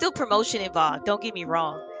course, it's still promotion involved. Don't get me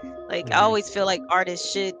wrong. Like I Mhm. always feel like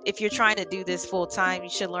artists should, if you're trying to do this full time, you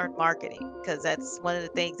should learn marketing because that's one of the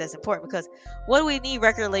things that's important. Because what do we need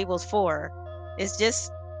record labels for? It's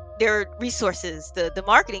just their resources, the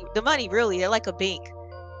marketing, the money. Really, they're like a bank.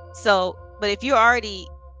 So, but if you're already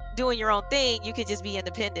doing your own thing, you could just be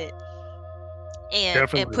independent and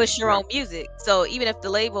Definitely. push your Yeah. own music. So even if the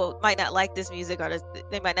label might not like this music or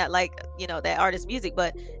they might not like, that artist's music,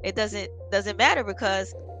 but it doesn't matter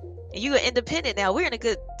because you are independent now. We're in a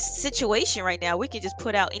good situation right now. We can just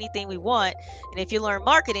put out anything we want, and if you learn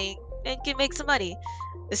marketing, then you can make some money.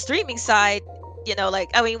 The streaming side, like,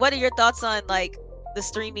 I mean, what are your thoughts on like the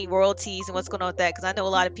streaming royalties and what's going on with that? Because I know a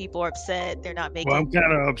lot of people are upset they're not Well, making. I'm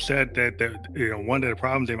kind of upset that one of the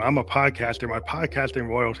problems. I'm a podcaster. My podcasting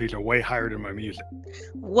royalties are way higher than my music.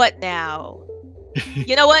 What now?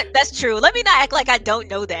 You know what? That's true. Let me not act like I don't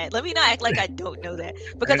know that. Let me not act like I don't know that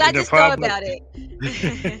because I And the just know problem, about it.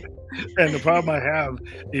 and the problem I have,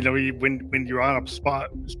 when you're on a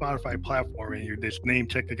Spotify platform and you just name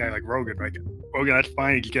check the guy like Rogan, right? Rogan, that's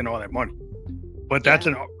fine. He's getting all that money, but that's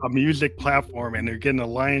Yeah. a music platform, and they're getting a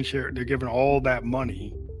lion's share. They're giving all that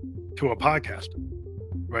money to a podcaster,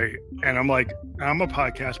 right? And I'm like, I'm a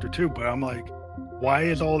podcaster too, but I'm like, why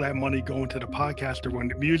is all that money going to the podcaster when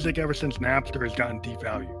the music ever since Napster has gotten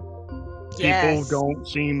devalued? People Yes. don't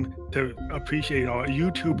seem to appreciate, a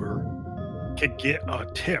YouTuber could get a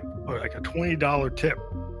tip or like a $20 tip,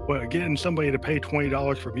 but getting somebody to pay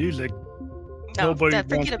 $20 for music, No, nobody wants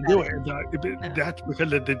forget to do about it. it. No. That's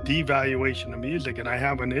because of the devaluation of music, and I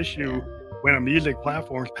have an issue Yeah. when a music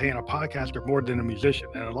platform is paying a podcaster more than a musician,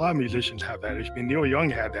 and a lot of musicians have that issue. I mean, Neil Young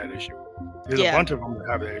had that issue. There's a Yeah. bunch of them that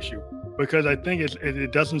have that issue because I think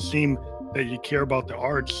it doesn't seem that you care about the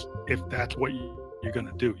arts if that's what you're going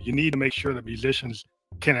to do. You need to make sure that musicians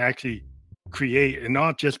can actually create, and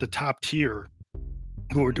not just the top tier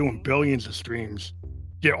who are doing Mhm. billions of streams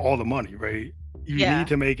get all the money, right? You need Yeah.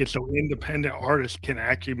 to make it so independent artists can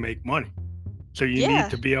actually make money. So you need Yeah.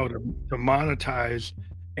 to be able to monetize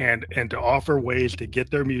and to offer ways to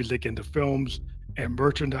get their music into films and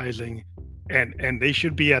merchandising, and they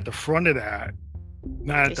should be at the front of that,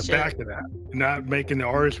 not They at the should. back of that, not making the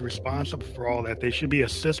artist responsible for all that. They should be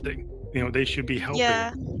assisting. They should be helping.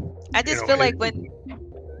 Yeah. I You just know, feel it, like when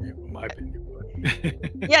in my opinion.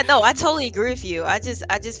 But Yeah, no, I totally agree with you. I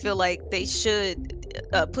just feel like they should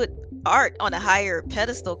put art on a higher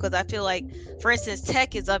pedestal because I feel like, for instance,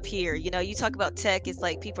 tech is up here. You talk about tech, it's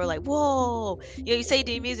like people are like, "Whoa!" You say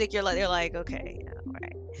do music, they're like, "Okay, yeah, all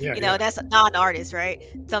right." yeah, yeah. That's a non-artist, right?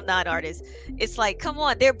 Some non-artists. It's like, come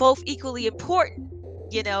on, they're both equally important.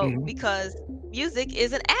 Mhm. Because music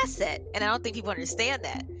is an asset, and I don't think people understand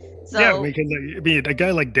that. Yeah, So, because a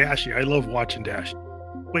guy like Dashy, I love watching Dashy,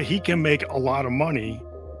 but he can make a lot of money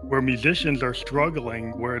where musicians are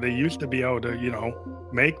struggling, where they used to be able to,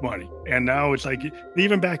 make money. And now it's like,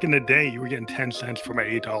 even back in the day, you were getting 10 cents from an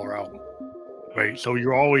 $8 album, right? So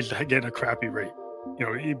you're always getting a crappy rate.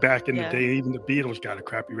 Back in the yeah, day, even the Beatles got a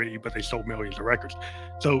crappy rate, but they sold millions of records.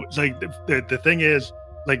 So it's like the thing is,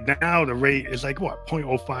 like now the rate is like what,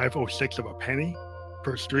 0.05, oh 06 of a penny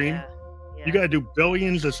per stream. yeah, You yeah. gotta do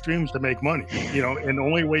billions of streams to make money, and the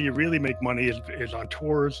only way you really make money is on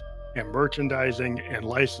tours and merchandising and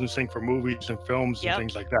licensing for movies and films and Yep.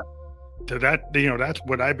 things like that. So that's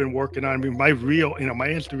what I've been working on. I mean, my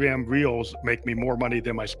Instagram reels make me more money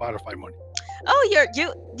than my Spotify money. Oh,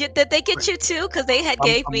 did they get you too? Because they had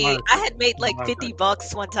gave I'm me, I monetized. had made I'm like monetized.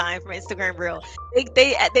 $50 one time from Instagram Reel.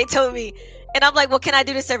 They told me, and I'm like, well, can I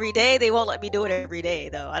do this every day? They won't let me do it every day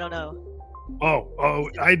though. I don't know. Oh,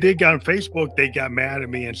 I did get on Facebook. They got mad at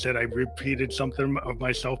me and said I repeated something of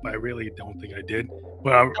myself, but I really don't think I did.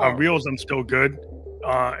 But on Oh, Reels, I'm still good.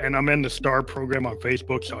 And I'm in the star program on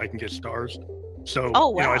Facebook, so I can get stars. So, oh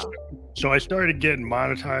wow. I started getting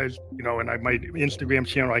monetized, and my Instagram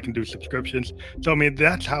channel, I can do subscriptions. So, I mean,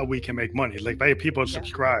 that's how we can make money. Like, if I have people Yeah.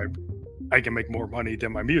 subscribe, I can make more money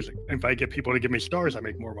than my music. If I get people to give me stars, I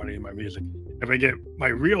make more money than my music. If I get my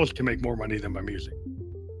Reels can make more money than my music.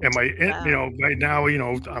 And Wow. right now,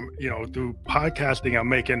 I'm, through podcasting, I'm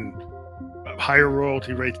making higher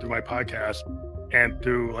royalty rates through my podcast and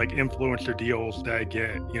through like influencer deals that I get.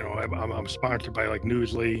 I'm sponsored by like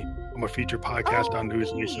Newsly. I'm a featured podcast on Oh,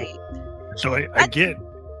 Newsly. So, neat. I I get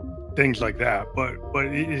things like that. But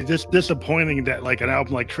it's just disappointing that like an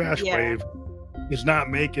album like Trash Yeah. Wave is not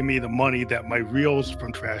making me the money that my reels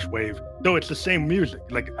from Trash Wave. Though it's the same music.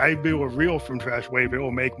 Like I do a reel from Trash Wave, it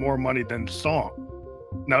will make more money than the song.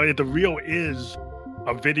 Now, if the reel is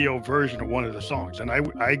a video version of one of the songs, and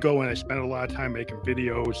I go and I spend a lot of time making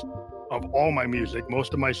videos of all my music.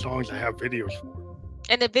 Most of my songs I have videos for.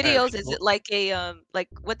 And the I have videos, is it like a like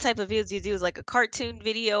what type of videos do you do? Is like a cartoon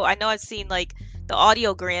video? I know I've seen like the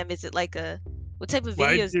audiogram. Is it like a what type of well,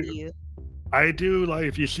 videos do you? I do like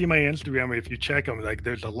if you see my Instagram, if you check them, like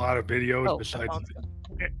there's a lot of videos Oh, my besides, phone's going.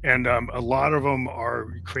 and a lot of them are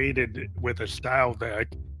created with a style that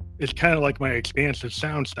it's kind of like my expansive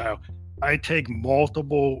sound style. I take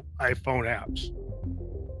multiple iPhone apps,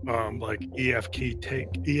 like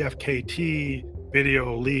EFKT,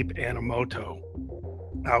 Video Leap, Animoto.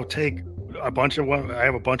 I'll take a bunch of I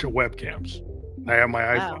have a bunch of webcams. I have my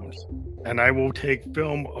Wow. iPhones, and I will take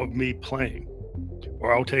film of me playing,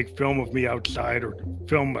 or I'll take film of me outside, or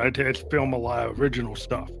film. I film a lot of original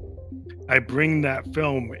stuff. I bring that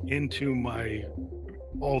film into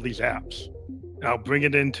all these apps. I'll bring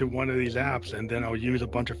it into one of these apps, and then I'll use a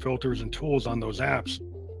bunch of filters and tools on those apps.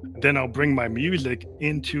 Then I'll bring my music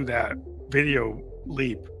into that Video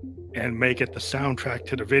Leap and make it the soundtrack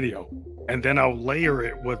to the video. And then I'll layer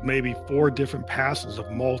it with maybe 4 different passes of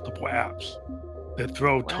multiple apps that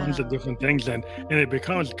throw tons of Wow. different things in. And it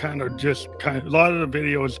becomes kind of a lot of the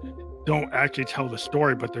videos don't actually tell the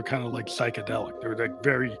story, but they're kind of like psychedelic. They're like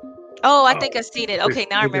very, Oh, I uh, think I've seen it. Okay,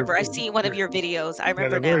 now I they're, remember. I've seen one of your videos. I yeah,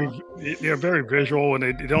 remember now. they're very visual, and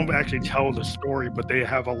they don't actually tell the story, but they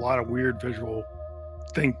have a lot of weird visual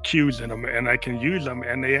cues in them, and I can use them,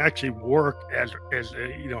 and they actually work as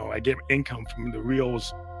I get income from the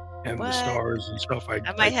reels and the What? stars and stuff I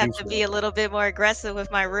I might do have to for be them. a little bit more aggressive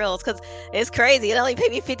with my reels because it's crazy. It only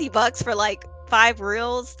paid me $50 for like 5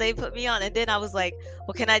 reels they put me on. And then I was like,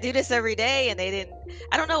 well, can I do this every day? And they didn't,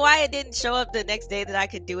 I don't know why it didn't show up the next day that I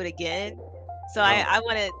could do it again. So Uh, I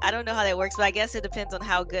don't know how that works, but I guess it depends on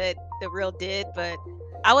how good the reel did. But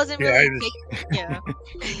I wasn't yeah, really making, yeah.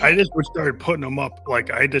 I just would start putting them up.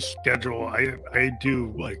 Like I just schedule. I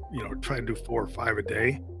do like try to do 4 or 5 a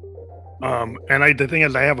day. And the thing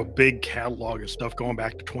is, I have a big catalog of stuff going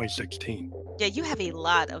back to 2016. Yeah, you have a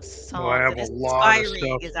lot of So I songs, have and a it's lot of inspiring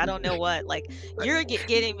stuff. as I don't know what. Like you're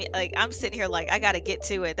getting me like I'm sitting here like I gotta get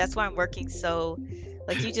to it. That's why I'm working so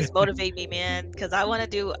like you just motivate me, man, because I want to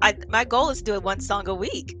do my goal is to do it one song a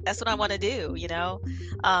week. That's what I want to do, you know?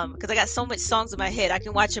 Because I got so much songs in my head. I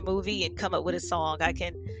can watch a movie and come up with a song. I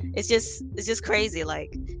can it's just crazy,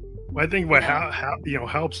 like, Well, I think you what know.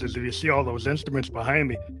 helps is if you see all those instruments behind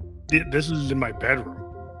me. This is in my bedroom,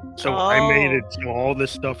 so I made Oh, it so all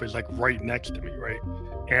this stuff is like right next to me, right?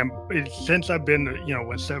 And since I've been,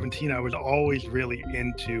 when 17, I was always really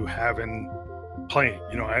into having playing.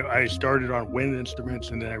 I started on wind instruments,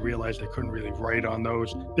 and then I realized I couldn't really write on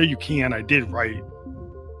those. There you can. I did write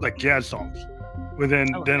like jazz songs, but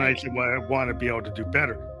then oh, then I nice. said, well, I want to be able to do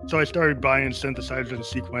better. So I started buying synthesizers and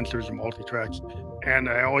sequencers and multi-tracks, and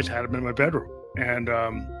I always had them in my bedroom. And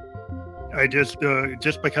I just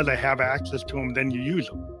because I have access to them, then you use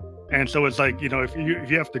them. And so it's like, if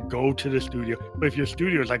you have to go to the studio, but if your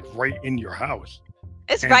studio is like right in your house,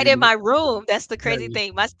 It's and right in you, my room. That's the yeah, crazy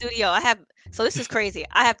thing. My studio, I have so this is crazy.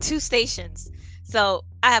 I have 2 stations. So,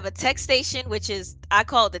 I have a tech station, which is I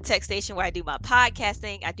call it the tech station where I do my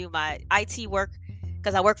podcasting, I do my IT work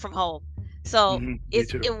because I work from home. So, me it's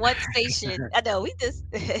too. in one station. I know we just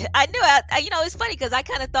I knew it's funny because I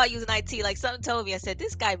kind of thought you was in IT. Like something told me, I said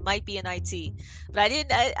this guy might be in IT, but I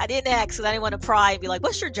didn't ask because I didn't want to pry and be like,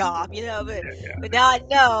 "What's your job?" Yeah, yeah. But now I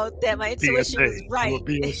know that my intuition was BSA. I'm a right.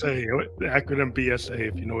 BSA. The acronym BSA,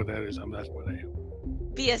 if you know what that is, that's what I am.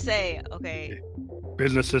 BSA, okay. Yeah.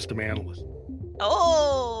 Business System Analyst.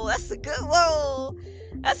 Oh, that's a good whoa.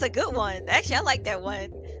 That's a good one. Actually, I like that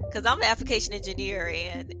one because I'm an application engineer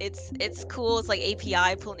and it's cool. It's like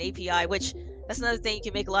API, pulling API, which that's another thing you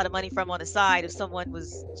can make a lot of money from on the side if someone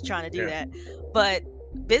was trying to do Yeah. that. But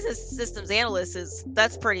business systems analyst is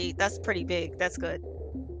that's pretty big. That's good.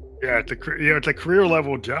 Yeah, it's a career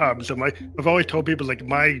level job. So I've always told people like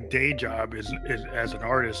my day job is as an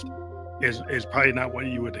artist is probably not what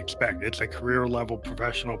you would expect. It's a career level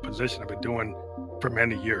professional position I've been doing for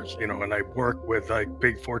many years, and I work with like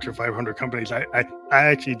big Fortune 500 companies. I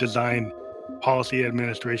actually design policy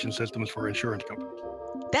administration systems for insurance companies,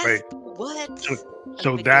 That's right? what? So Oh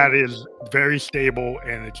so my that goodness. is very stable,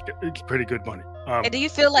 and it's pretty good money. And do you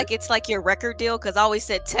feel like it's like your record deal? Because I always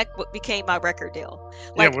said tech became my record deal.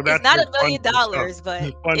 Yeah, Like well, it's that's not what a funds million my stuff. dollars, but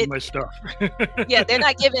It funds it my stuff. yeah, they're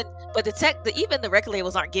not giving, but even the record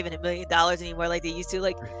labels aren't giving $1 million anymore like they used to.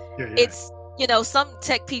 Like Yeah, yeah. it's some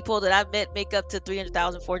tech people that I've met make up to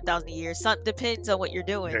 300,000, 40,000 a year. Some depends on what you're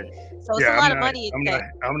doing. Yeah, So it's yeah. a lot of money in I'm not.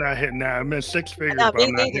 tech. I'm not hitting that. I'm in 6 figures, Not but me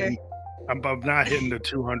I'm not neither. hitting. I'm not hitting the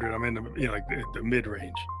 200. I'm in the like the mid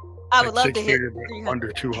range, I would like love six to hit figure, but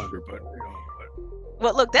under 300. 200.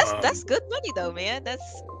 Well, look, But that's good money though, man.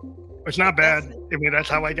 That's It's not bad. That's I mean, that's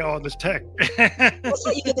how I got all this tech.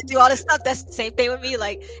 so you get to do all this stuff. That's the same thing with me.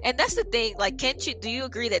 Like, and that's the thing. Like, can't you? Do you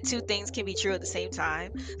agree that two things can be true at the same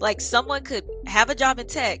time? Like, someone could have a job in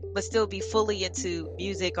tech but still be fully into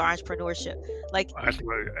music or entrepreneurship. Like, A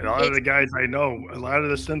lot of it's the guys I know, a lot of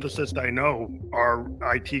the synthesists I know are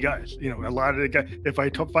IT guys. You know, a lot of the guys. If I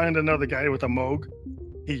find another guy with a Moog,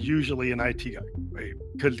 he's usually an IT guy, right?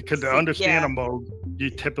 Because to understand yeah, a Moog, you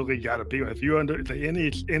typically got to be. If you any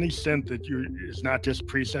synth that you is not just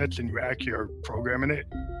presets and you actually are programming it.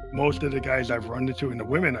 Most of the guys I've run into and the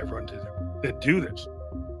women I've run into that do this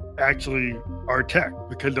actually are tech,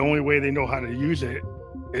 because the only way they know how to use it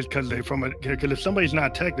is because they're from it. Because if somebody's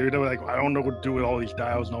not tech, they're like, I don't know what to do with all these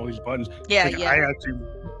dials and all these buttons. yeah, Like, yeah. I actually,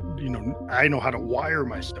 I know how to wire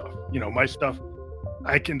my stuff. My stuff.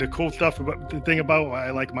 The cool stuff about the thing about why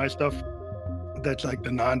I like my stuff, that's like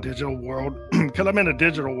the non-digital world, because I'm in a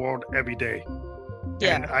digital world every day, and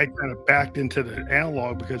Yeah. I kind of backed into the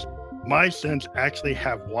analog because my synths actually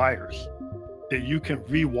have wires that you can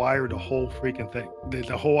rewire the whole freaking thing.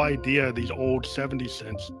 The whole idea of these old 70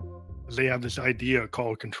 synths, they have this idea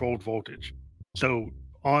called controlled voltage. So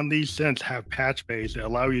on these synths have patch bays that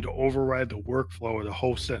allow you to override the workflow of the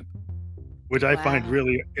whole synth, which I find Wow.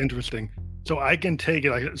 really interesting. So I can take it,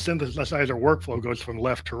 like synthesizer workflow goes from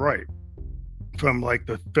left to right, from like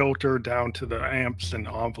the filter down to the amps and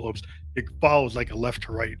the envelopes. It follows like a left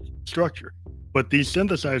to right structure. But these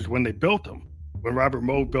synthesizers, when they built them, when Robert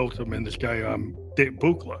Moog built them and this guy Dave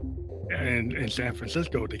Buchla in San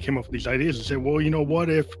Francisco, they came up with these ideas and said, well, what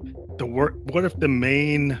if the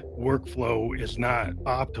main workflow is not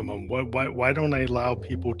optimum? Why don't I allow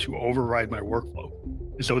people to override my workflow?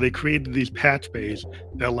 And so they created these patch bays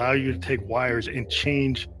that allow you to take wires and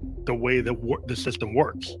change the way the system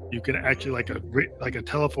works. You can actually, like a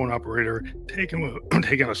telephone operator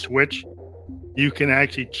taking a switch, you can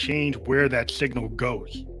actually change where that signal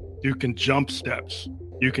goes. You can jump steps.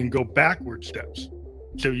 You can go backward steps.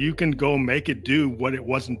 So you can go make it do what it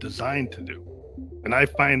wasn't designed to do. And I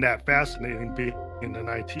find that fascinating being in an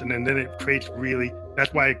IT. And then it creates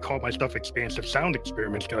that's why I call my stuff expansive sound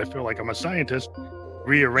experiments, because I feel like I'm a scientist Yes,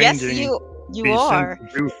 rearranging you these synths are.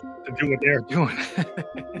 to do what they're doing.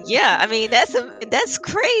 Yeah, I mean that's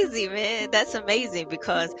crazy, man. That's amazing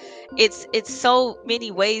because it's so many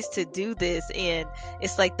ways to do this, and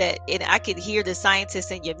it's like that. And I could hear the scientists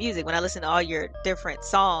in your music when I listen to all your different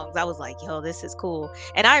songs. I was like, yo, this is cool.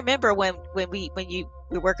 And I remember when you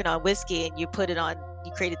were working on Whiskey and you put it on,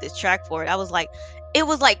 you created this track for it. I was like, it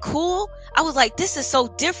was like cool. I was like, this is so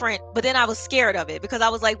different. But then I was scared of it because I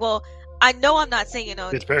was like, well, I know I'm not singing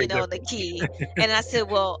on It's very the different. key. And I said,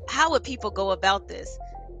 well, how would people go about this?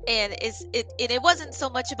 And it wasn't so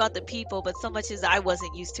much about the people, but so much as I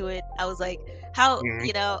wasn't used to it. I was like, how,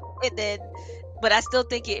 Mhm. and then but I still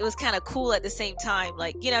think it was kind of cool at the same time.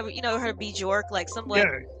 Like, her Bjork, like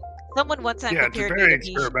Yeah, someone one time yeah, it's compared me very to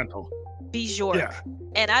experimental. Bjork. Yeah,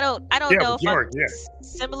 And I don't yeah, know with if I'm York, yeah,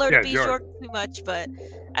 similar to yeah, York. Bjork too much, but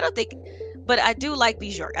I don't think but I do like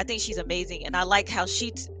Bjork. I think she's amazing, and I like how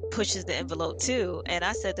she pushes the envelope too. And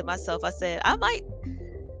I said to myself, I said, I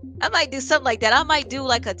might do something like that. I might do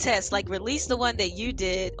like a test, like release the one that you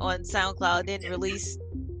did on SoundCloud, then release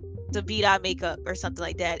the beat I make up or something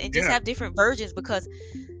like that, and just Yeah, have different versions because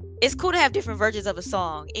it's cool to have different versions of a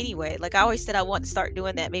song anyway. Like I always said, I want to start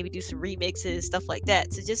doing that, maybe do some remixes, stuff like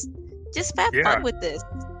that. So just have yeah, fun with this.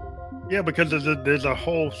 yeah. Because there's a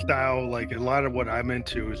whole style. Like a lot of what I'm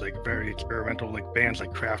into is like very experimental. Like bands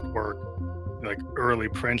like Kraftwerk, like early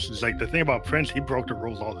Prince. Is like the thing about Prince, he broke the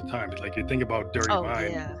rules all the time. Like you think about Dirty Oh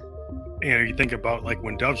Mind, yeah. you think about like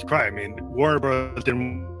When Doves Cry. I mean, Warner Bros.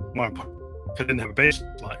 Didn't want to didn't have a bass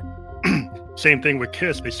line. Same thing with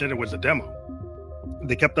Kiss. They said it was a demo.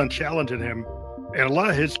 They kept on challenging him, and a lot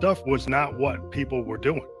of his stuff was not what people were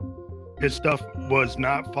doing. His stuff was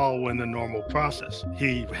not following the normal process.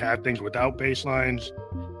 He had things without bass lines.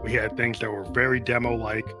 We had things that were very demo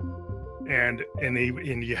like, and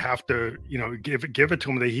you have to give it to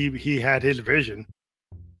him that he had his vision.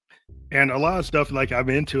 And a lot of stuff like I'm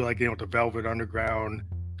into, like the Velvet Underground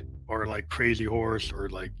or like Crazy Horse or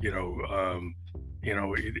like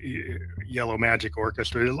Yellow Magic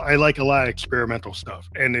Orchestra. I like a lot of experimental stuff.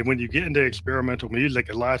 And then when you get into experimental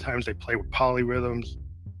music, a lot of times they play with polyrhythms,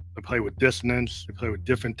 they play with dissonance, they play with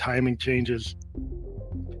different timing changes.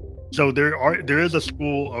 So there is a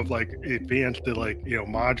school of like advanced to like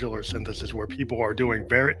modular synthesis where people are doing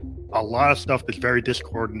a lot of stuff that's very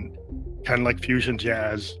discordant, kind of like fusion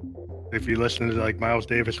jazz. If you listen to like Miles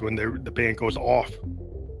Davis when the band goes off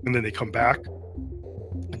and then they come back,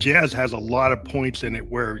 jazz has a lot of points in it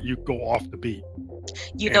where you go off the beat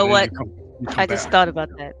You and know then what? you come. You come I just back. thought about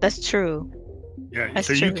that. That's true. Yeah, That's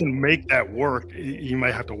so you true. can make that work. You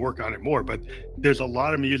might have to work on it more, but there's a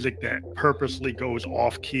lot of music that purposely goes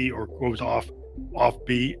off key or goes off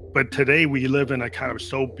beat. But today we live in a kind of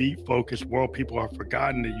so beat focused world, people have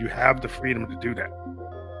forgotten that you have the freedom to do that.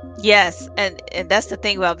 Yes, and that's the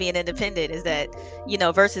thing about being independent is that,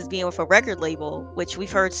 versus being with a record label, which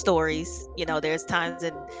we've heard stories, there's times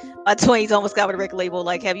in my 20s almost got with a record label.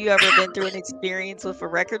 Like, have you ever been through an experience with a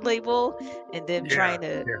record label and them Yeah, trying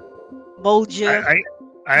to yeah. mold I you? I,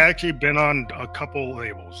 I actually been on a couple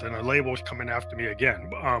labels, and a label's coming after me again.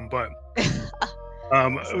 But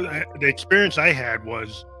That's okay. the experience I had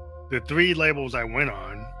was the three labels I went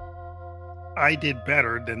on, I did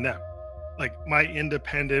better than them. Like my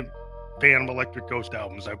independent Phantom Electric Ghost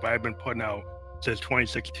albums I've been putting out since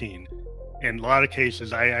 2016. In a lot of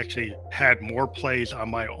cases, I actually had more plays on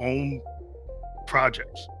my own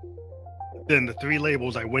projects than the three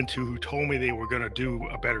labels I went to who told me they were going to do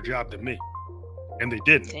a better job than me, and they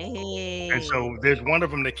didn't. And so Dang. there's one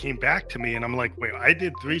of them that came back to me, and I'm like, wait, I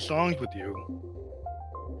did three songs with you.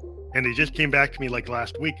 And they just came back to me like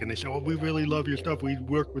last week and they said, oh, we really love your stuff. We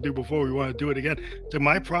worked with you before. We want to do it again. So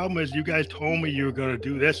my problem is you guys told me you were going to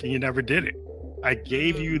do this and you never did it. I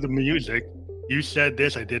gave you the Mm. music. You said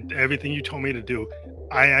this. I did everything you told me to do.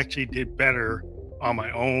 I actually did better on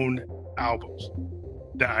my own albums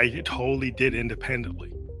that I totally did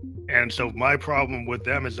independently. And so my problem with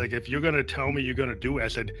them is like, if you're going to tell me you're going to do it, I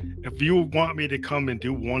said, if you want me to come and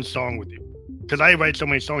do one song with you, because I write so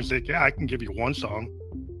many songs, like, yeah, I can give you one song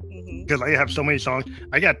Hmm. because I have so many songs.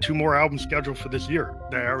 I got two more albums scheduled for this year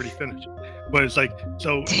that I already finished. But it's like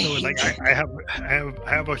so it's Dang. like I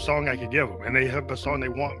have a song I could give them, and they have a song they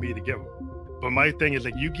want me to give them. But my thing is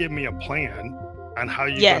like you give me a plan on how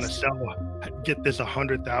you're gonna Yes. get this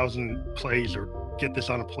 100,000 plays or get this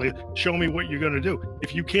on a play. Show me what you're gonna do.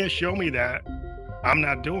 If you can't show me that, I'm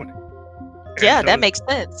not doing it. And Yeah, that so makes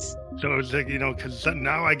sense. so it's like because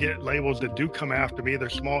now I get labels that do come after me. They're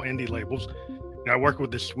small indie labels. And I work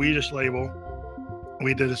with this Swedish label.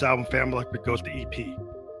 We did this album, Family Electric Goes to EP,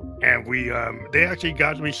 and they actually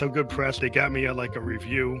got me some good press. They got me like a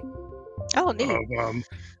review Oh, of neat.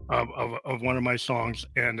 one of my songs,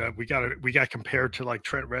 and we got compared to like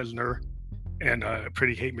Trent Reznor and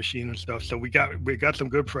Pretty Hate Machine and stuff. So we got some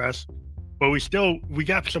good press, but we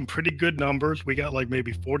got some pretty good numbers. We got like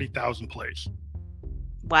maybe 40,000 plays,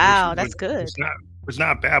 which Wow, that's good. was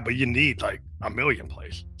not bad, but you need like a million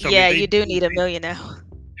plays. So I mean, Yeah, you do need a million now.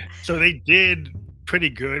 so they did pretty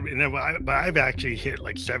good, and then but I've actually hit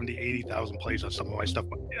like 70, 80,000 plays on some of my stuff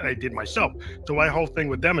I did myself. So my whole thing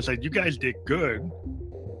with them is like, you guys did good,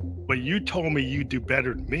 but you told me you do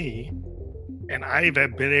better than me, and I've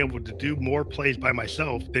been able to do more plays by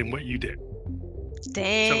myself than what you did.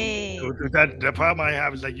 So Dang. that the problem I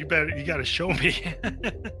have is like you got to show me.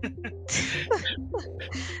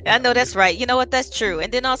 I know Yeah, that's right. You know what? That's true.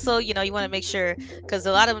 And then also, you want to make sure because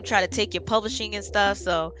a lot of them try to take your publishing and stuff.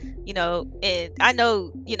 So, and I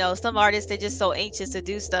know, some artists they're just so anxious to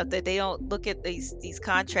do stuff that they don't look at these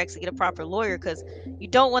contracts to get a proper lawyer because you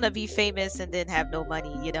don't want to be famous and then have no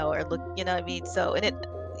money, or look, you know what I mean? So, and it,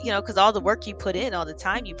 because all the work you put in, all the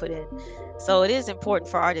time you put in. So it is important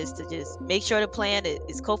for artists to just make sure the plan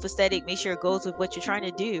is copacetic, make sure it goes with what you're trying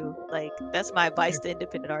to do. Like that's my advice to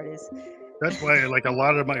independent artists. that's why like a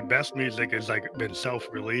lot of my best music is like been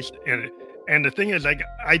self-released, and the thing is like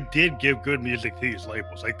I did give good music to these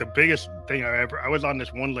labels. Like the biggest thing I was on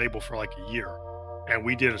this one label for like a year, and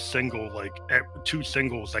we did a single like two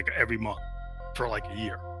singles like every month for like a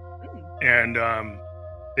year, Mm. and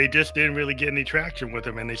they just didn't really get any traction with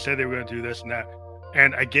them, and they said they were going to do this and that,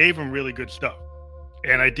 and I gave them really good stuff,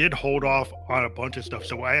 and I did hold off on a bunch of stuff.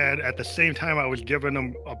 So I had at the same time I was giving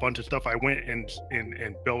them a bunch of stuff, I went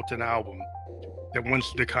and built an album that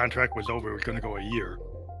once the contract was over, it was going to go a year.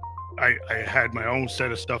 I had my own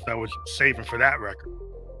set of stuff that I was saving for that record,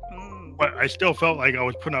 Mm. but I still felt like I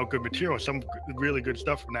was putting out good material, some really good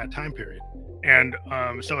stuff from that time period. And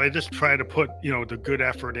so I just tried to put, the good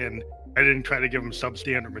effort in. I didn't try to give them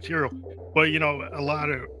substandard material, but a lot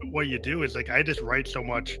of what you do is like I just write so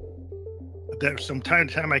much that from time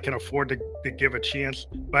to time I can afford to give a chance.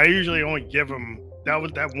 But I usually only give them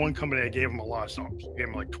that one company I gave them a lot of songs. I gave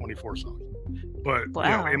them like 24 songs. But in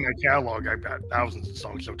Wow. my catalog I've got thousands of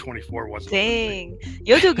songs, so 24 wasn't enough for me. Dang.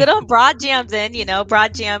 You'll do good on Broad Jam then,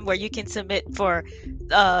 Broad Jam where you can submit for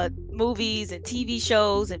movies and TV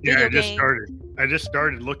shows and Yeah, video games. I just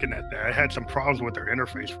started looking at that. I had some problems with their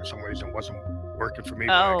interface for some reason. It wasn't working for me,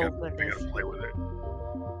 but Oh I goodness. gotta play with it.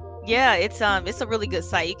 Yeah, it's a really good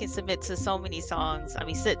site. You can submit to so many songs. I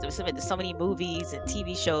mean, submit to so many movies and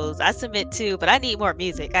TV shows. I submit too, but I need more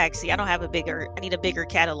music. Actually, I don't have a bigger. I need a bigger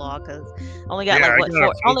catalog because I only got Yeah, like I what gotta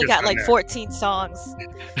four. Only focus got on like 14 songs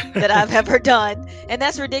that that. I've ever done, and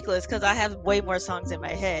that's ridiculous because I have way more songs in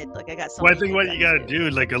my head. Like I got so Well, I many think things what I you can gotta do. do,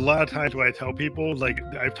 like a lot of times when I tell people, like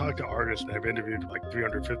I've talked to artists and I've interviewed like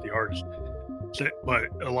 350 artists, but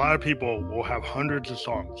a lot of people will have hundreds of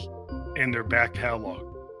songs in their back catalog,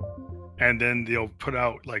 and then they'll put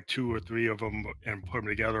out like two or three of them and put them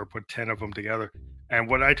together, or put 10 of them together. And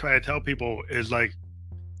what I try to tell people is like,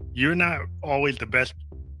 you're not always the best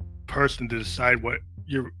person to decide what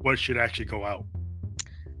should actually go out,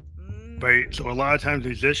 right? So a lot of times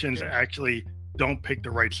musicians True. actually don't pick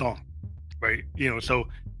the right song, right? So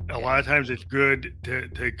a Yeah. lot of times it's good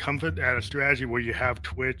to comfort at a strategy where you have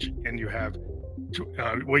Twitch and you have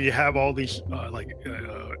where you have all these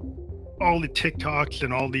all the TikToks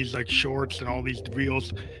and all these like shorts and all these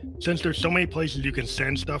reels. Since there's so many places you can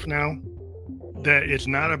send stuff now, that it's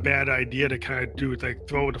not a bad idea to kind of do like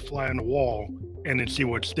throw it a fly on the wall and then see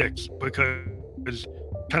what sticks, because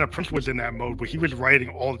kind of Prince was in that mode where he was writing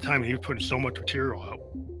all the time and he was putting so much material out,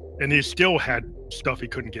 and he still had stuff he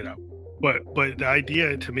couldn't get out. But the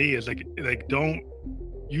idea to me is like don't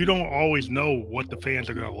you don't always know what the fans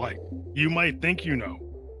are going to like. You might think you know,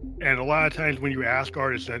 and a lot of times when you ask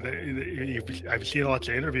artists I've seen lots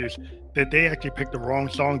of interviews that they actually picked the wrong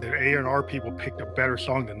song, that A&R people picked a better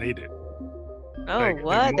song than they did. Oh, Like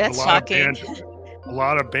what? a That's lot of shocking. bands, a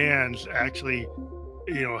lot of bands actually,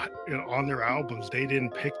 on their albums, they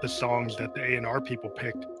didn't pick the songs that the A&R people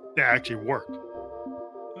picked that actually worked.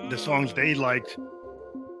 The songs they Mm, liked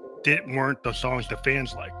didn't weren't the songs the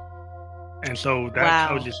fans liked. And so that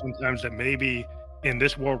tells wow. you sometimes that maybe in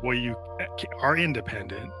this world where you are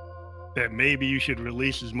independent, that maybe you should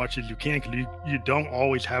release as much as you can, because you don't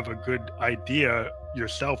always have a good idea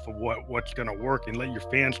yourself of what's going to work, and let your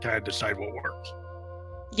fans kind of decide what works.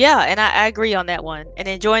 Yeah, and I agree on that one. And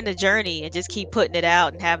enjoying the journey and just keep putting it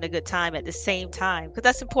out and having a good time at the same time. Because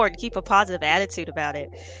that's important. Keep a positive attitude about it,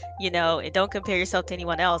 and don't compare yourself to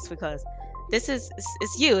anyone else because this is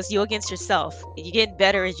it's you. It's you against yourself. You're getting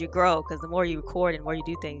better as you grow because the more you record and the more you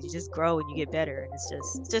do things, you just grow and you get better. And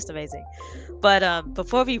it's just amazing. But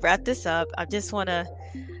before we wrap this up, I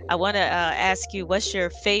wanna ask you, what's your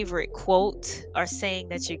favorite quote or saying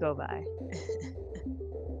that you go by?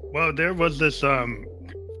 Well, there was this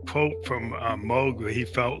quote from Moog where he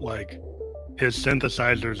felt like his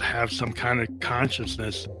synthesizers have some kind of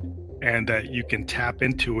consciousness, and that you can tap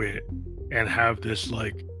into it and have this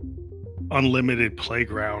like unlimited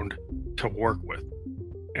playground to work with.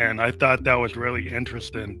 And I thought that was really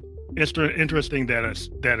interesting. It's interesting that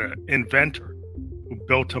an inventor who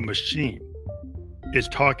built a machine is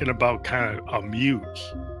talking about kind of a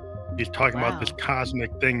muse. He's talking about this Wow.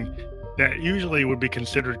 cosmic thing that usually would be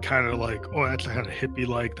considered kind of like, oh, that's kind of hippie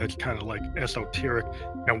like, that's kind of like esoteric.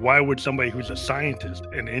 And why would somebody who's a scientist,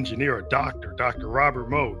 an engineer, a doctor, Dr. Robert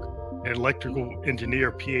Moog, an electrical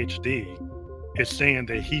engineer PhD, is saying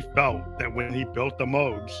that he felt that when he built the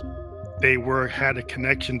Moogs, they had a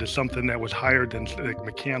connection to something that was higher than like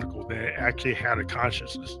mechanical, that actually had a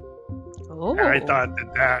consciousness. And I Oh, thought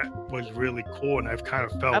that was really cool, and I've kind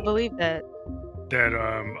of I felt believe that. that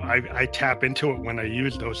I tap into it when I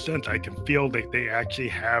use those synths. I can feel that they actually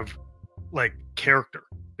have like character.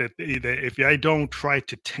 That if I don't try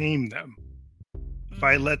to tame them, if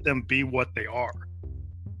I Mm. let them be what they are,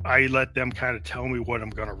 I let them kind of tell me what I'm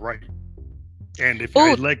going to write. And if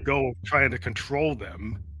I Oh, let go of trying to control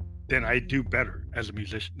them, then I mhm. do better as a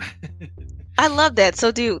musician. I love that.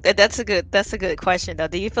 So that's a good question though.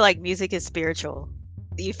 Do you feel like music is spiritual?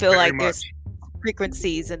 Do you feel Very like there's much.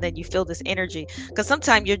 frequencies and then you feel this energy? Because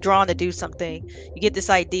sometimes you're drawn to do something, you get this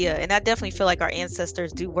idea, and I definitely feel like our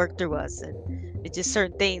ancestors do work through us and it's just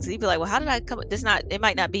certain things. You'd be like, well, how did I come up? This not it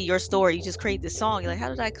might not be your story. You just create this song. You're like, how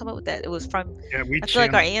did I come up with that? It was from Yeah, we I feel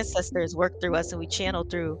like our channel. ancestors work through us and we channel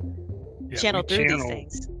through Yeah, channel through these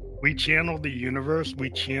things. we channel the universe. We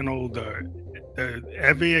channel the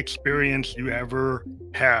every experience you ever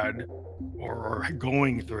had or are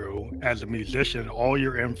going through as a musician, all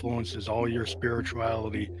your influences, all your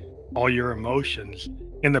spirituality, all your emotions.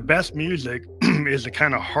 And the best music is the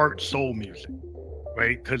kind of heart soul music,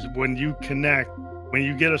 right? Because when you connect, when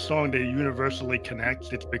you get a song that universally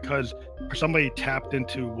connects, it's because somebody tapped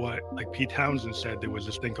into what, like Pete Townsend said, there was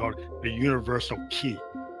this thing called the universal key,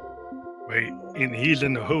 right? And he's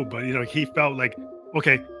in the Who, but he felt like,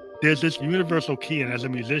 okay, there's this universal key, and as a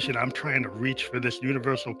musician, I'm trying to reach for this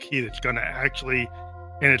universal key that's going to actually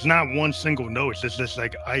And it's not one single note. It's just this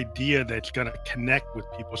like idea that's gonna connect with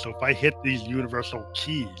people. So if I hit these universal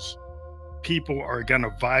keys, people are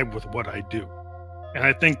gonna vibe with what I do. And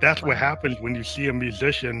I think that's what Wow. happens when you see a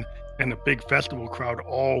musician and a big festival crowd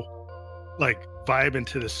all like vibe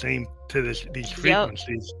into these Yep.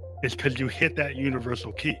 frequencies. Is because you hit that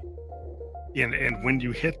universal key. And when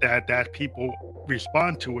you hit that people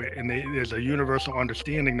respond to it, and there's a universal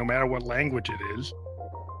understanding no matter what language it is,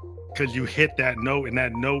 because you hit that note, and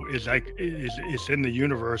that note is like is in the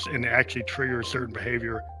universe, and it actually triggers certain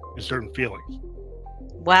behavior and certain feelings.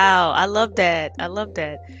 Wow. I love that. I love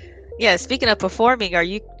that. Yeah. Speaking of performing, are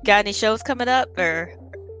you got any shows coming up, or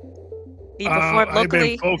do you perform I've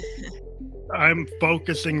been locally? I'm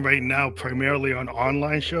focusing right now primarily on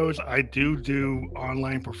online shows. I do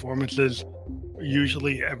online performances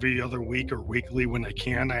usually every other week or weekly when I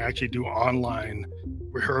can. I actually do online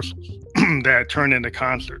rehearsals that turn into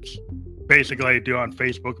concerts. Basically, I do on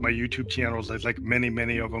Facebook, my YouTube channels. There's like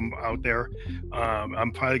many of them out there.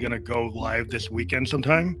 I'm probably gonna go live this weekend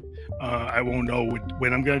sometime. I won't know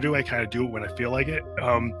when I'm gonna do it. I kind of do it when I feel like it.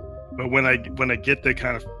 But when I get the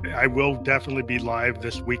kind of, I will definitely be live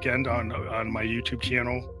this weekend on my YouTube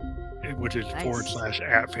channel, which is Nice. /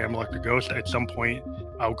 at Phantom Electric Ghost. At some point,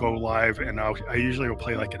 I'll go live, and I usually will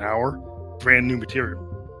play like an hour, brand new material,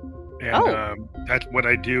 and Oh, that's what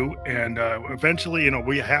I do. And eventually,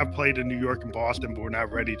 we have played in New York and Boston, but we're not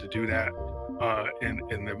ready to do that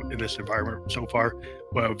in this environment so far.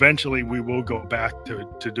 But eventually, we will go back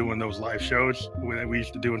to doing those live shows that we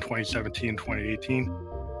used to do in 2017, 2018.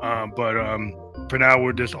 But for now,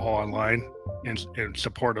 we're just all online in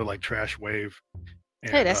support of like Trash Wave.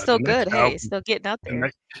 hey, And that's still the next good. Hey, it's album, still getting out the there.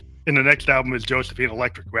 next, and the next album is Josephine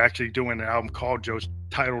Electric. We're actually doing an album called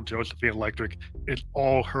titled Josephine Electric. It's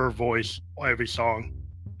all her voice, every song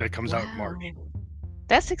that comes out in Wow. March.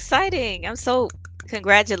 That's exciting. I'm so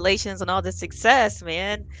congratulations on all the success,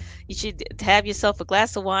 man. You should have yourself a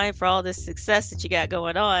glass of wine for all this success that you got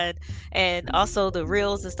going on. And also the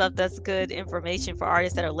reels and stuff. That's good information for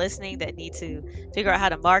artists that are listening that need to figure out how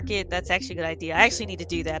to market. That's actually a good idea. I actually need to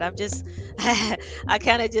do that. I'm just I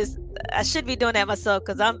kind of just I should be doing that myself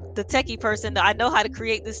because I'm the techie person. I know how to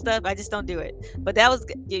create this stuff. I just don't do it. But that was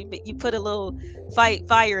you put a little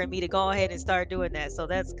fire in me to go ahead and start doing that. So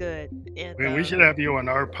that's good. I And mean, we should have you on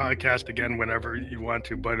our podcast again whenever you want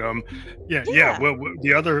to. But yeah. yeah. Well,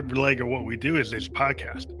 the other leg of what we do is this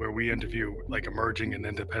podcast where we interview like emerging and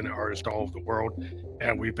independent artists all over the world,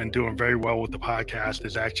 and we've been doing very well with the podcast.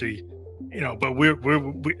 Is actually,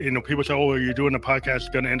 but people say, "Oh, are you doing a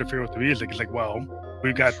podcast going to interfere with the music?" It's like, well,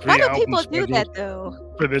 we've got Why 3 do albums people do scheduled that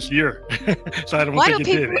though? for this year, so I don't Why think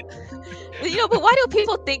do it did people, it. but why do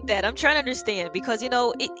people think that? I'm trying to understand because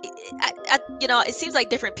it seems like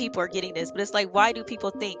different people are getting this, but it's like, why do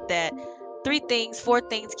people think that four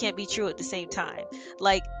things can't be true at the same time?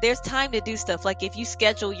 Like, there's time to do stuff. Like, if you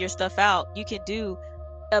schedule your stuff out, you can do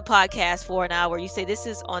a podcast for an hour. You say this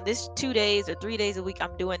is on this 2 days or 3 days a week.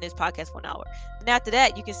 I'm doing this podcast for an hour. And after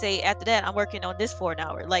that, you can say after that I'm working on this for an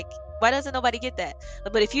hour. Like, why doesn't nobody get that?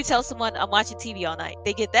 But if you tell someone I'm watching TV all night,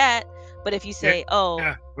 they get that. But if you Yeah, say, oh,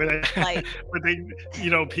 yeah, like, but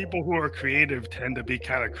people who are creative tend to be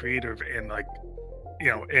kind of creative and like,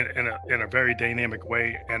 in a very dynamic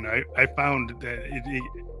way. And I found that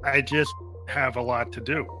I just have a lot to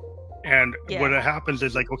do. And what yeah, happens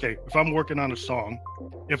is like, okay, if I'm working on a song,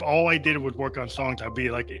 if all I did was work on songs, I'd be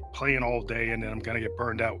like playing all day and then I'm gonna get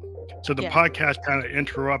burned out. So the yeah, podcast kind of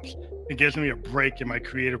interrupts and gives me a break in my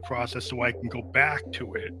creative process so I can go back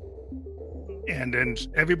to it. And then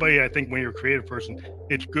everybody, I think when you're a creative person,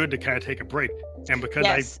 it's good to kind of take a break. And because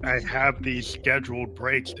yes, I have these scheduled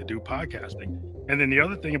breaks to do podcasting. And then the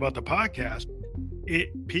other thing about the podcast,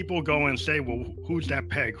 people go and say, well, who's that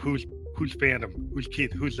Peg? Who's Phantom? Who's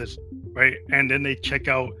Keith? Who's this? Right. And then they check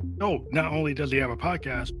out, oh, not only does he have a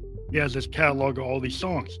podcast, he has this catalog of all these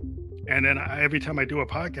songs. And then every time I do a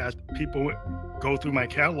podcast, people go through my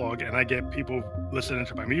catalog and I get people listening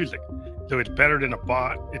to my music. So it's better than a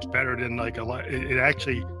bot. It's better than like a lot. It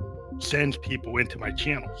actually sends people into my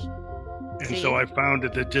channels. And so see, I found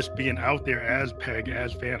that just being out there as Peg,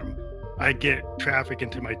 as Phantom, I get traffic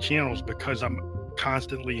into my channels because I'm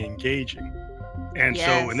constantly engaging. And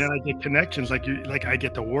so, and then yes, I get connections like I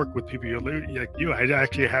get to work with people like you. I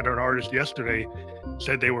actually had an artist yesterday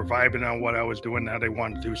said they were vibing on what I was doing. Now they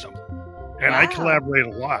want to do something. And I wow, collaborate a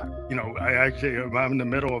lot. I'm in the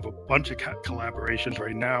middle of a bunch of collaborations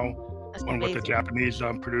right now, that's one with a amazing. Japanese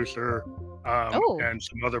producer Oh, and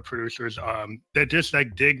some other producers that just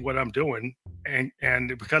like dig what I'm doing.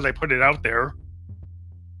 And because I put it out there,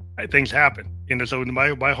 things happen. So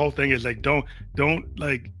my whole thing is like, don't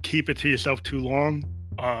like keep it to yourself too long.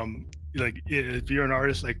 Like if you're an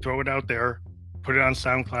artist, like throw it out there, put it on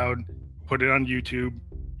SoundCloud, put it on YouTube.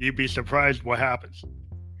 You'd be surprised what happens.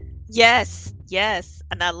 Yes, yes,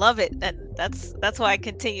 and I love it, and that's why I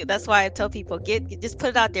continue. That's why I tell people just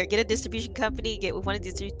put it out there, get a distribution company, get with one of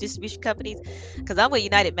these distribution companies, because I'm with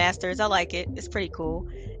United Masters. I like it. It's pretty cool,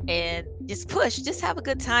 and just push, just have a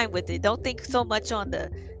good time with it. Don't think so much on the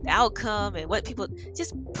outcome and what people.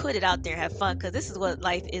 Just put it out there, have fun, because this is what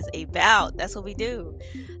life is about. That's what we do.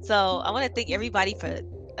 So I want to thank everybody for.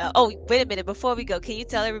 Oh, wait a minute! Before we go, can you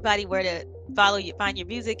tell everybody where to follow you, find your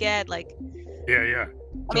music at? Like, Yeah.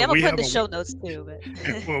 I mean, So I'm gonna we put in have the a show notes too,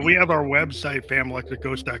 but well, we have our website,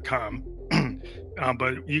 famelectricghost.com.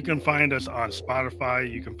 But you can find us on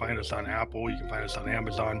Spotify, you can find us on Apple, you can find us on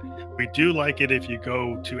Amazon. We do like it if you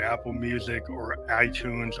go to Apple Music or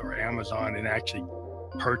iTunes or Amazon and actually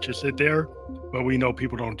purchase it there, but we know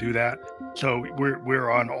people don't do that. So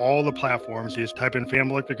we're on all the platforms. You just type in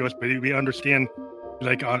Family Electric Ghost, but we understand,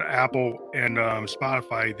 like on Apple and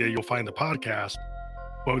Spotify, there you'll find the podcast,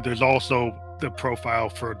 but there's also the profile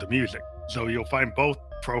for the music. So you'll find both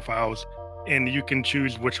profiles, and you can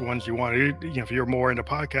choose which ones you want. If you're more into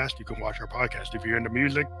podcast, you can watch our podcast. If you're into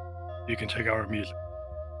music, you can check out our music.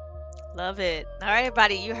 love it. All right,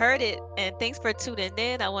 everybody, you heard it. And thanks for tuning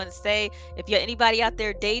in. I want to say, if you're anybody out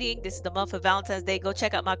there dating, this is the month of Valentine's Day. Go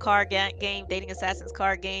check out my card game, Dating Assassins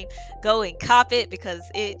card game. Go and cop it because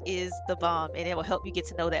it is the bomb, and it will help you get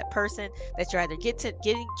to know that person that you're either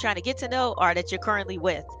trying to get to know or that you're currently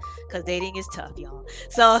with. Because dating is tough, y'all.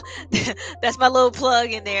 So that's my little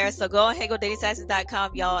plug in there. So go ahead, go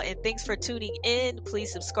datingassassins.com, y'all. And thanks for tuning in.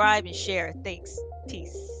 Please subscribe and share. Thanks.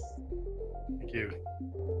 Peace. Thank you.